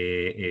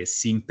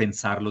sin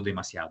pensarlo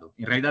demasiado.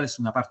 En realidad es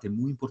una parte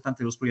muy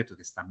importante de los proyectos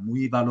que está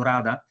muy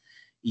valorada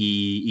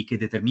y que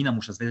determina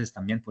muchas veces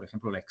también, por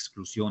ejemplo, la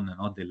exclusión,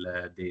 ¿no?,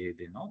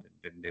 de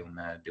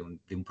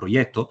un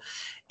proyecto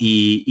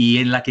y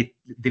en la que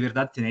de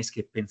verdad tenéis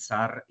que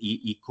pensar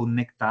y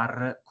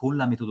conectar con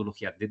la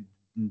metodología.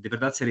 De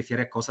verdad se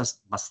refiere a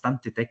cosas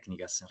bastante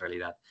técnicas en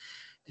realidad.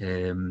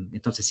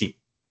 Entonces sí.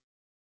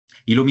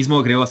 Y lo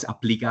mismo creo se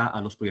aplica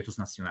a los proyectos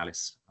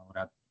nacionales.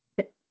 Ahora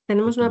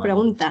Tenemos una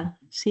continuamos. pregunta.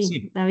 Sí,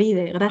 Sí,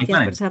 Davide, gracias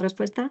por esa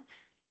respuesta.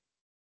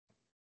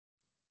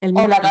 El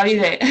Hola micro.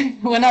 Davide,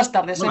 buenas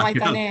tardes, soy hola, ¿qué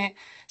tal? Maitane,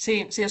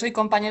 sí, yo soy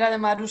compañera de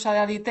Marusa de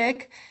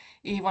ADItech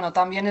y bueno,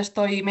 también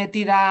estoy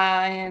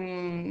metida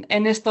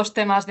en estos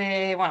temas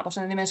de, bueno, pues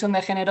en dimensión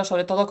de género,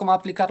 sobre todo cómo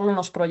aplicarlo en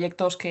los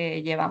proyectos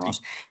que llevamos.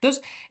 Sí,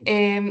 Entonces,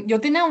 yo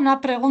tenía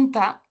una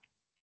pregunta.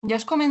 Ya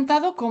has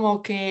comentado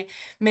como que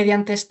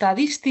mediante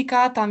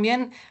estadística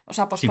también, o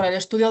sea, pues por sí, el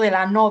estudio de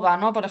la nova,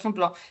 ¿no? Por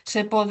ejemplo,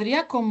 se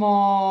podría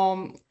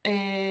como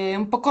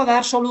un poco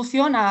dar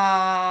solución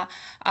a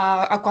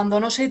cuando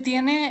no se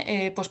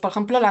tiene, pues por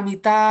ejemplo, la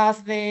mitad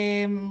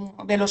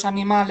de los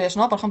animales,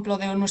 ¿no? Por ejemplo,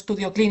 de un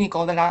estudio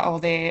clínico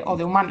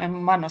en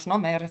humanos, ¿no?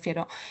 Me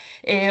refiero.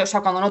 O sea,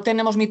 cuando no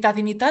tenemos mitad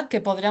y mitad,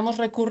 que podríamos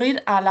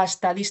recurrir a la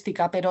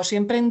estadística, pero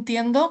siempre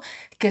entiendo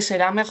que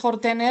será mejor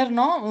tener,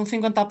 ¿no?, un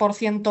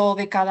 50%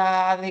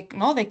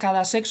 ¿no?, de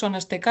cada sexo en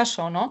este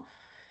caso, ¿no?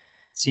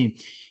 sí.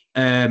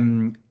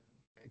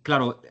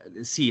 Claro,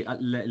 sí,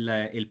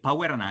 el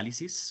power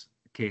analysis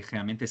que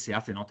generalmente se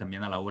hace, ¿no?,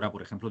 también a la hora,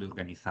 por ejemplo, de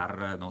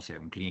organizar, no sé,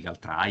 un clinical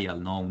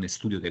trial, ¿no?, un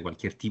estudio de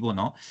cualquier tipo,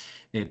 ¿no?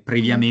 Mm.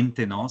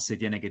 Previamente, ¿no?, se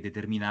tiene que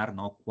determinar,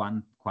 ¿no?,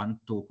 cuál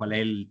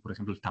es, por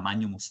ejemplo, el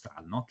tamaño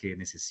muestral, ¿no?, que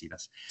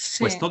necesitas.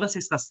 Pues Sí. todas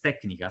estas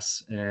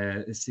técnicas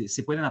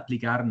se pueden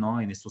aplicar, ¿no?,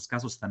 en estos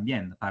casos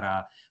también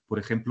para, por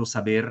ejemplo,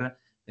 saber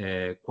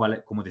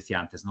como decía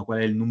antes, ¿no?, cuál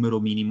es el número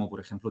mínimo, por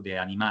ejemplo, de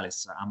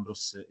animales,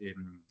 ambos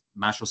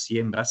machos y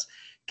hembras,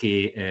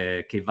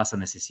 que vas a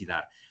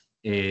necesitar.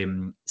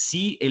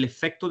 Si el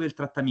efecto del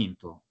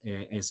tratamiento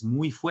es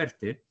muy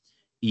fuerte,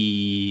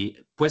 y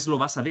pues lo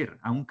vas a ver,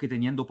 aunque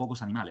teniendo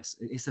pocos animales.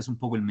 Este es un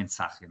poco el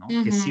mensaje, ¿no?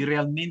 Que si Ujú.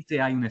 realmente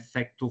hay un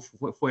efecto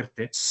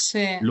fuerte,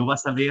 Sí. lo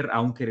vas a ver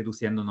aunque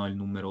reduciendo, ¿no?, el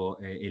número,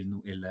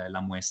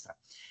 la muestra.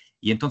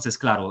 Y entonces,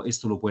 claro,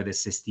 esto lo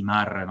puedes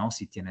estimar, ¿no?,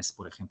 si tienes,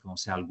 por ejemplo, no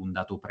sé, algún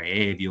dato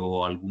previo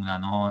o alguna,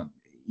 ¿no?,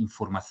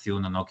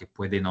 información, ¿no?, que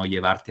puede, ¿no?,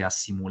 llevarte a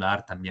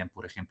simular también,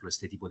 por ejemplo,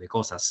 este tipo de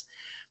cosas.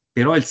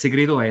 Pero el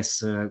secreto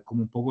es,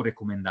 como un poco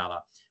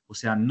recomendaba, o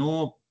sea,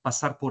 no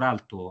pasar por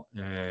alto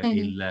Ujú.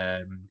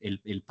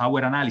 el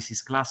power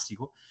analysis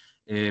clásico,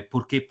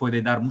 porque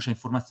puede dar mucha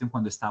información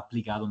cuando está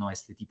aplicado, ¿no?, a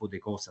este tipo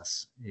de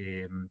cosas.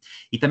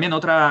 Y también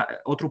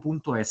otro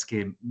punto es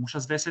que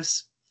muchas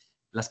veces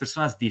las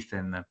personas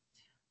dicen,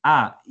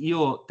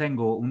 yo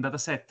tengo un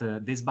dataset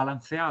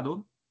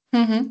desbalanceado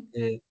Ujú.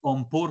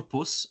 on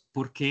purpose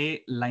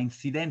porque la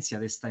incidencia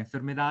de esta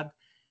enfermedad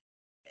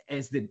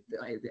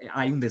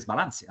hay un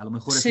desbalance. A lo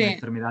mejor es una Sí,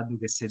 enfermedad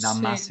que se da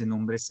más sí. en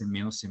hombres y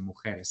menos en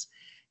mujeres.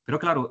 Pero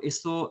claro,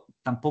 esto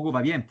tampoco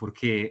va bien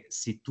porque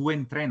si tú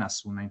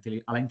entrenas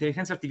a la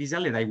inteligencia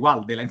artificial le da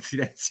igual de la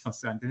incidencia. O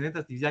sea, la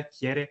inteligencia artificial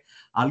quiere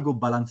algo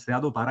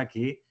balanceado para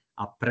que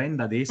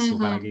aprenda de eso,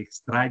 para que Ujú.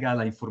 extraiga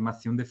la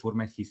información de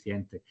forma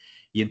eficiente.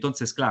 Y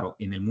entonces, claro,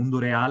 en el mundo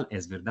real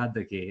es verdad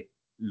de que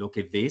lo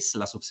que ves,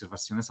 las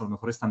observaciones a lo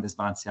mejor están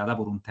desbalanceadas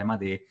por un tema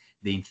de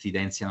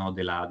incidencia, ¿no?,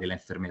 de la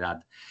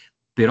enfermedad.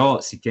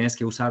 Pero si tienes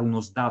que usar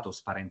unos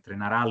datos para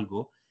entrenar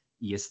algo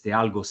y este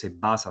algo se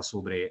basa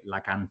sobre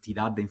la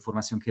cantidad de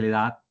información que le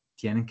da,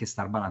 tienen que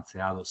estar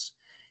balanceados.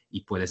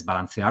 Y puedes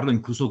balancearlo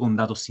incluso con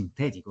datos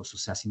sintéticos, o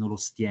sea, si no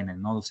los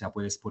tienen, ¿no? O sea,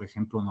 puedes, por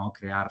ejemplo, ¿no?,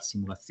 crear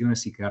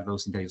simulaciones y crear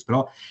datos sintéticos.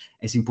 Pero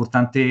es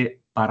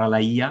importante para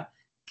la IA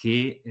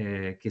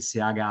que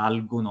se haga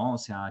algo, ¿no? O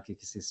sea, que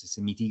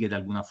se mitigue de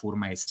alguna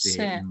forma este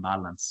Sí.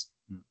 imbalance.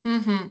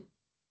 Ujú.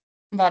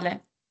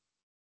 Vale.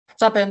 O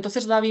sea, pero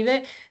entonces,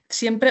 Davide,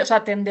 siempre, o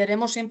sea,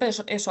 tenderemos siempre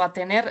eso, a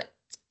tener,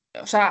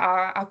 o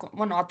sea,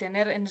 bueno, a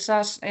tener en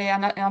esas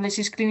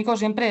análisis clínicos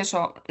siempre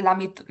eso,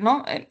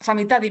 ¿no? O sea,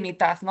 mitad y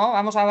mitad, ¿no?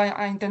 Vamos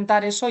a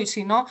intentar eso y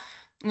si no,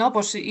 ¿no?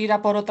 Pues ir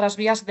a por otras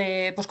vías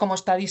de, pues como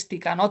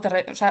estadística, ¿no?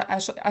 O sea, a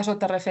eso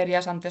te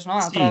referías antes, ¿no?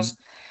 A Sí, otras,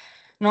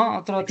 ¿no?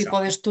 Otro tipo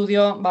de exacto.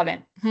 estudio,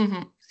 vale.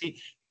 Ujú. Sí.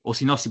 O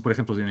si no, si por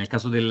ejemplo, en el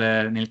caso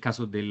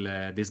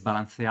del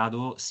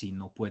desbalanceado, si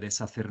no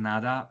puedes hacer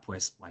nada,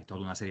 pues hay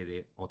toda una serie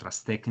de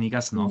otras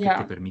técnicas, ¿no? Que te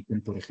Ya.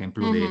 permiten, por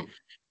ejemplo, de, Ujú.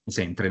 no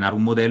sé, entrenar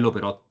un modelo,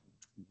 pero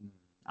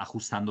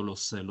ajustando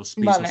los pesos,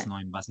 Vale. ¿no?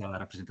 En base a la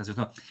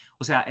representación.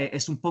 O sea,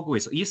 es un poco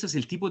eso. Y ese es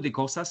el tipo de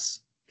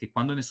cosas que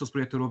cuando en estos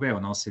proyectos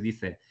europeos, ¿no? Se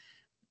dice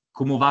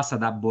cómo vas a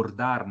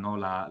abordar, ¿no?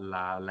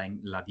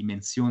 la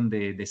dimensión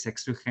de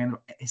sexo y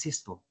género, es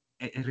esto.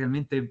 Es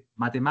realmente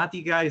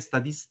matemática,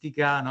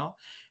 estadística, ¿no?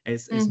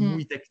 Es Ujú.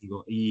 muy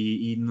técnico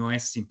y no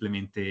es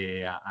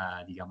simplemente,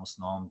 digamos,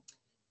 ¿no? O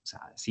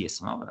sea, sí,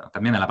 eso, ¿no?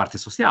 También a la parte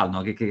social,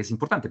 ¿no? Que es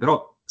importante,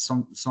 pero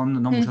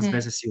 ¿no? Muchas Ujú.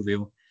 veces yo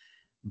veo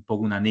un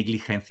poco una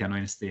negligencia, ¿no?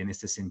 En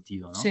este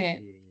sentido, ¿no?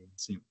 Sí.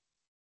 Sí.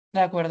 De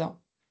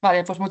acuerdo.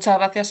 Vale, pues muchas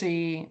gracias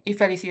y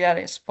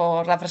felicidades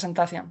por la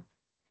presentación.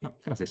 No,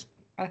 gracias.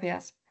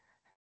 Gracias.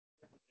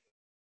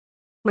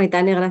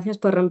 Maitane, gracias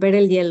por romper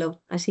el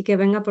hielo. Así que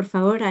venga, por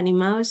favor,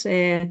 animaos,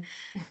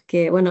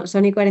 que bueno,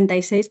 son y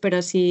 46,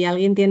 pero si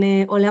alguien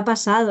tiene o le ha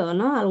pasado,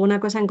 ¿no? Alguna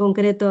cosa en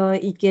concreto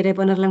y quiere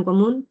ponerla en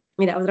común.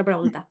 Mira, otra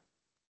pregunta.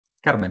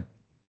 Carmen.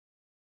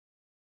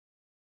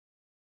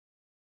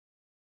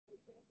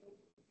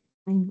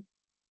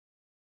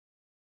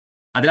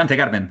 Adelante,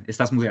 Carmen,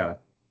 estás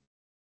muteada.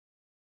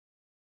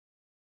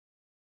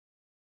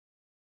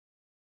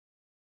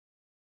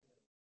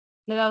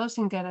 Le he dado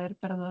sin querer,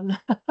 perdón.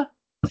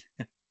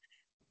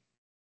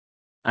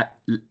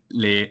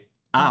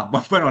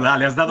 Bueno,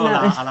 le has dado a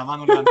Nada. a la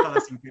mano levantada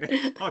sin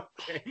querer. Ok.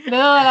 Le he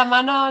dado a la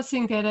mano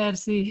sin querer,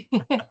 sí.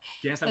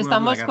 ¿Tienes alguna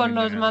duda, Estamos con Carmen?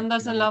 los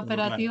mandos en la Queda todo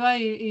claro. operativa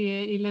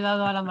y le he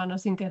dado a la mano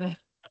sin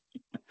querer.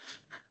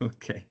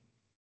 Ok.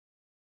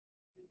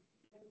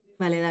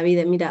 Vale,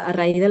 Davide, mira, a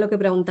raíz de lo que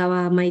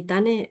preguntaba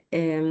Maitane,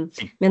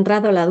 Sí, me ha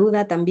entrado la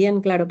duda también,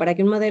 claro, para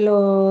que un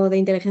modelo de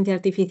inteligencia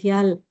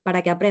artificial,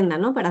 para que aprenda,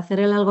 ¿no? Para hacer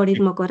el sí,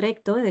 algoritmo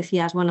correcto,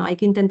 decías, bueno, hay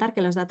que intentar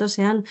que los datos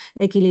sean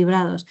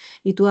equilibrados.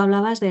 Y tú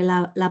hablabas de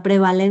la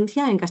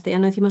prevalencia, en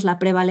castellano decimos la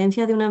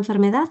prevalencia de una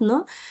enfermedad,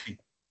 ¿no? sí,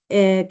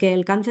 Que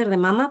el cáncer de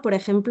mama, por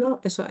ejemplo,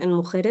 eso en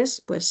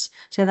mujeres, pues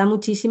se da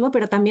muchísimo,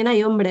 pero también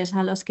hay hombres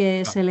a los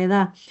que claro, se le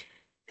da.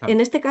 claro.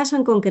 En este caso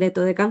en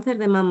concreto de cáncer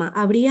de mama,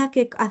 ¿habría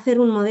que hacer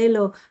un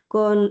modelo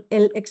con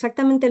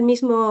exactamente el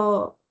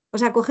mismo, o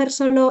sea, coger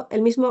solo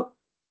el mismo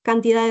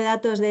cantidad de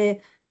datos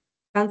de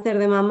cáncer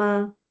de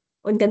mama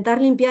o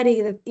intentar limpiar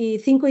y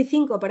 5 y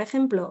 5, por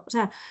ejemplo? O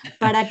sea,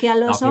 para que a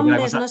No, los creo que la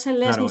hombres no cosa, se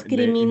les claro,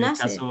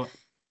 discriminase.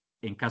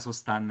 en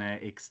casos tan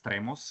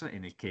extremos,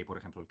 en el que, por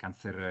ejemplo, el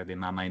cáncer de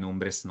mama en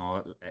hombres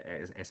no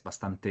es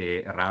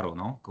bastante raro,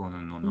 ¿no?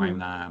 No hay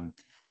Mm.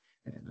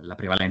 la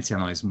prevalencia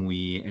no es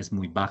muy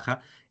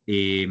baja.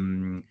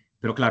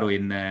 Pero claro,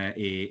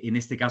 en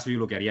este caso yo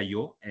lo que haría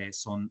yo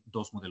son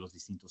dos modelos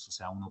distintos, o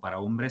sea, uno para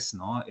hombres,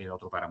 ¿no? El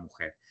otro para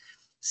mujer.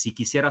 Si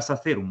quisieras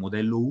hacer un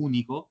modelo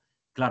único,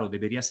 claro,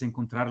 deberías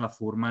encontrar la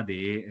forma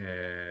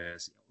de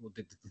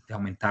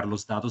aumentar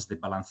los datos, de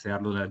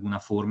balancearlo de alguna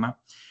forma.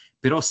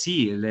 Pero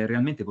sí,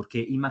 realmente, porque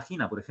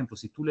imagina, por ejemplo,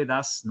 si tú le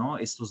das, ¿no?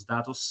 Estos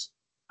datos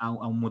a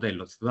un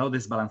modelo, estos datos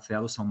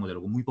desbalanceados a un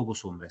modelo con muy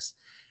pocos hombres.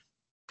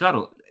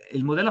 Claro,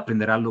 el modelo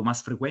aprenderá lo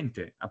más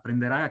frecuente,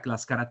 aprenderá que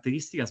las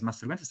características más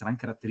frecuentes serán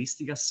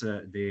características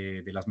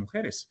de las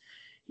mujeres.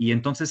 Y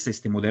entonces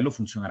este modelo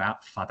funcionará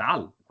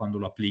fatal cuando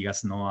lo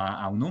aplicas, ¿no?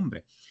 a un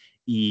hombre.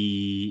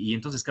 Y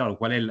entonces, claro,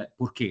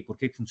 ¿por qué? ¿Por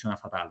qué funciona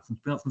fatal?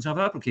 Funciona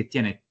fatal porque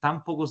tiene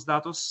tan pocos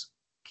datos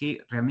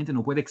que realmente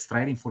no puede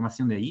extraer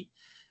información de ahí,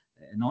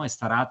 ¿no?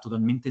 Estará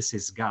totalmente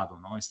sesgado,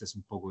 ¿no? Este es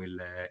un poco el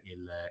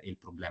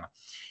problema.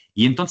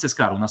 Y entonces,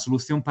 claro, una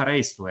solución para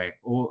esto es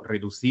o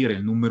reducir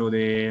el número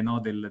 ¿no?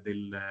 de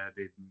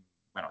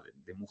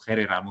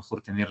mujeres, a lo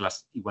mejor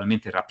tenerlas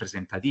igualmente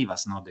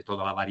representativas, ¿no? De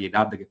toda la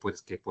variedad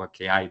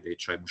que hay. De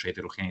hecho, hay mucha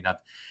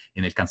heterogeneidad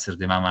en el cáncer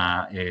de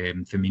mama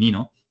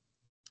femenino,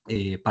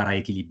 para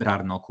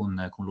equilibrar, ¿no?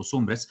 con los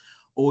hombres,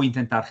 o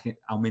intentar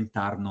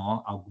aumentar,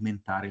 ¿no?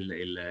 Aumentar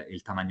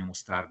el tamaño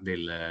mostrar ¿no?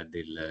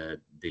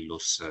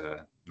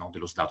 de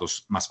los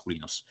datos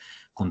masculinos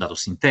con datos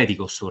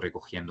sintéticos o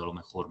recogiendo a lo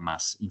mejor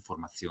más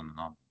información,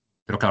 ¿no?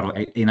 Pero claro,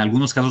 en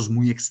algunos casos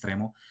muy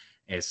extremo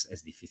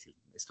es difícil.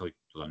 Estoy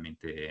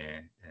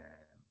totalmente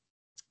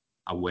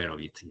aware of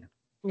it.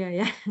 Yeah.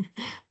 Ya.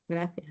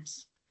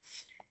 Gracias.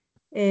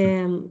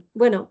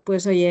 Bueno,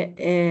 pues oye,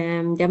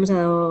 ya hemos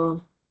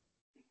dado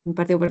un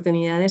par de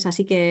oportunidades,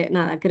 así que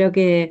nada, creo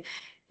que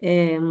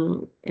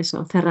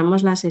eso,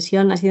 cerramos la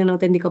sesión. Ha sido un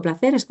auténtico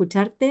placer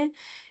escucharte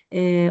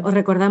Os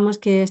recordamos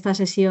que esta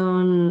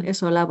sesión,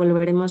 la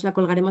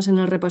colgaremos en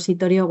el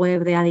repositorio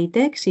web de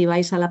ADItech. Si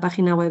vais a la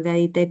página web de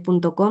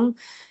aditech.com,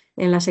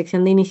 en la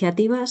sección de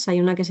iniciativas hay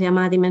una que se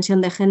llama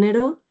Dimensión de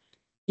género,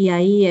 y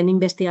ahí en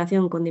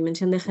investigación con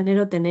dimensión de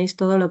género tenéis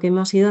todo lo que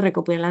hemos ido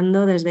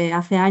recopilando desde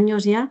hace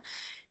años ya,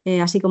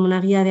 así como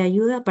una guía de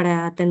ayuda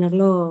para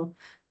tenerlo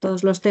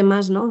todos los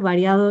temas, ¿no?,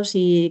 variados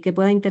y que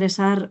pueda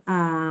interesar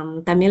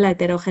también la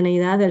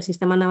heterogeneidad del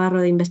Sistema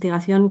Navarro de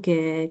Investigación,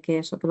 que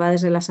va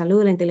desde la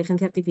salud, la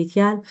inteligencia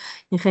artificial,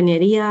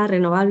 ingeniería,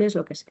 renovables,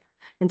 lo que sea.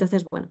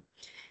 Entonces, bueno,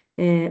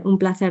 un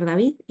placer,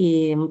 David,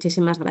 y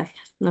muchísimas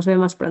gracias. Nos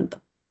vemos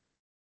pronto.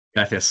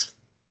 Gracias.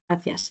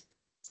 Gracias.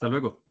 Hasta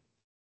luego.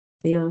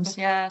 Adiós.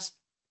 Gracias.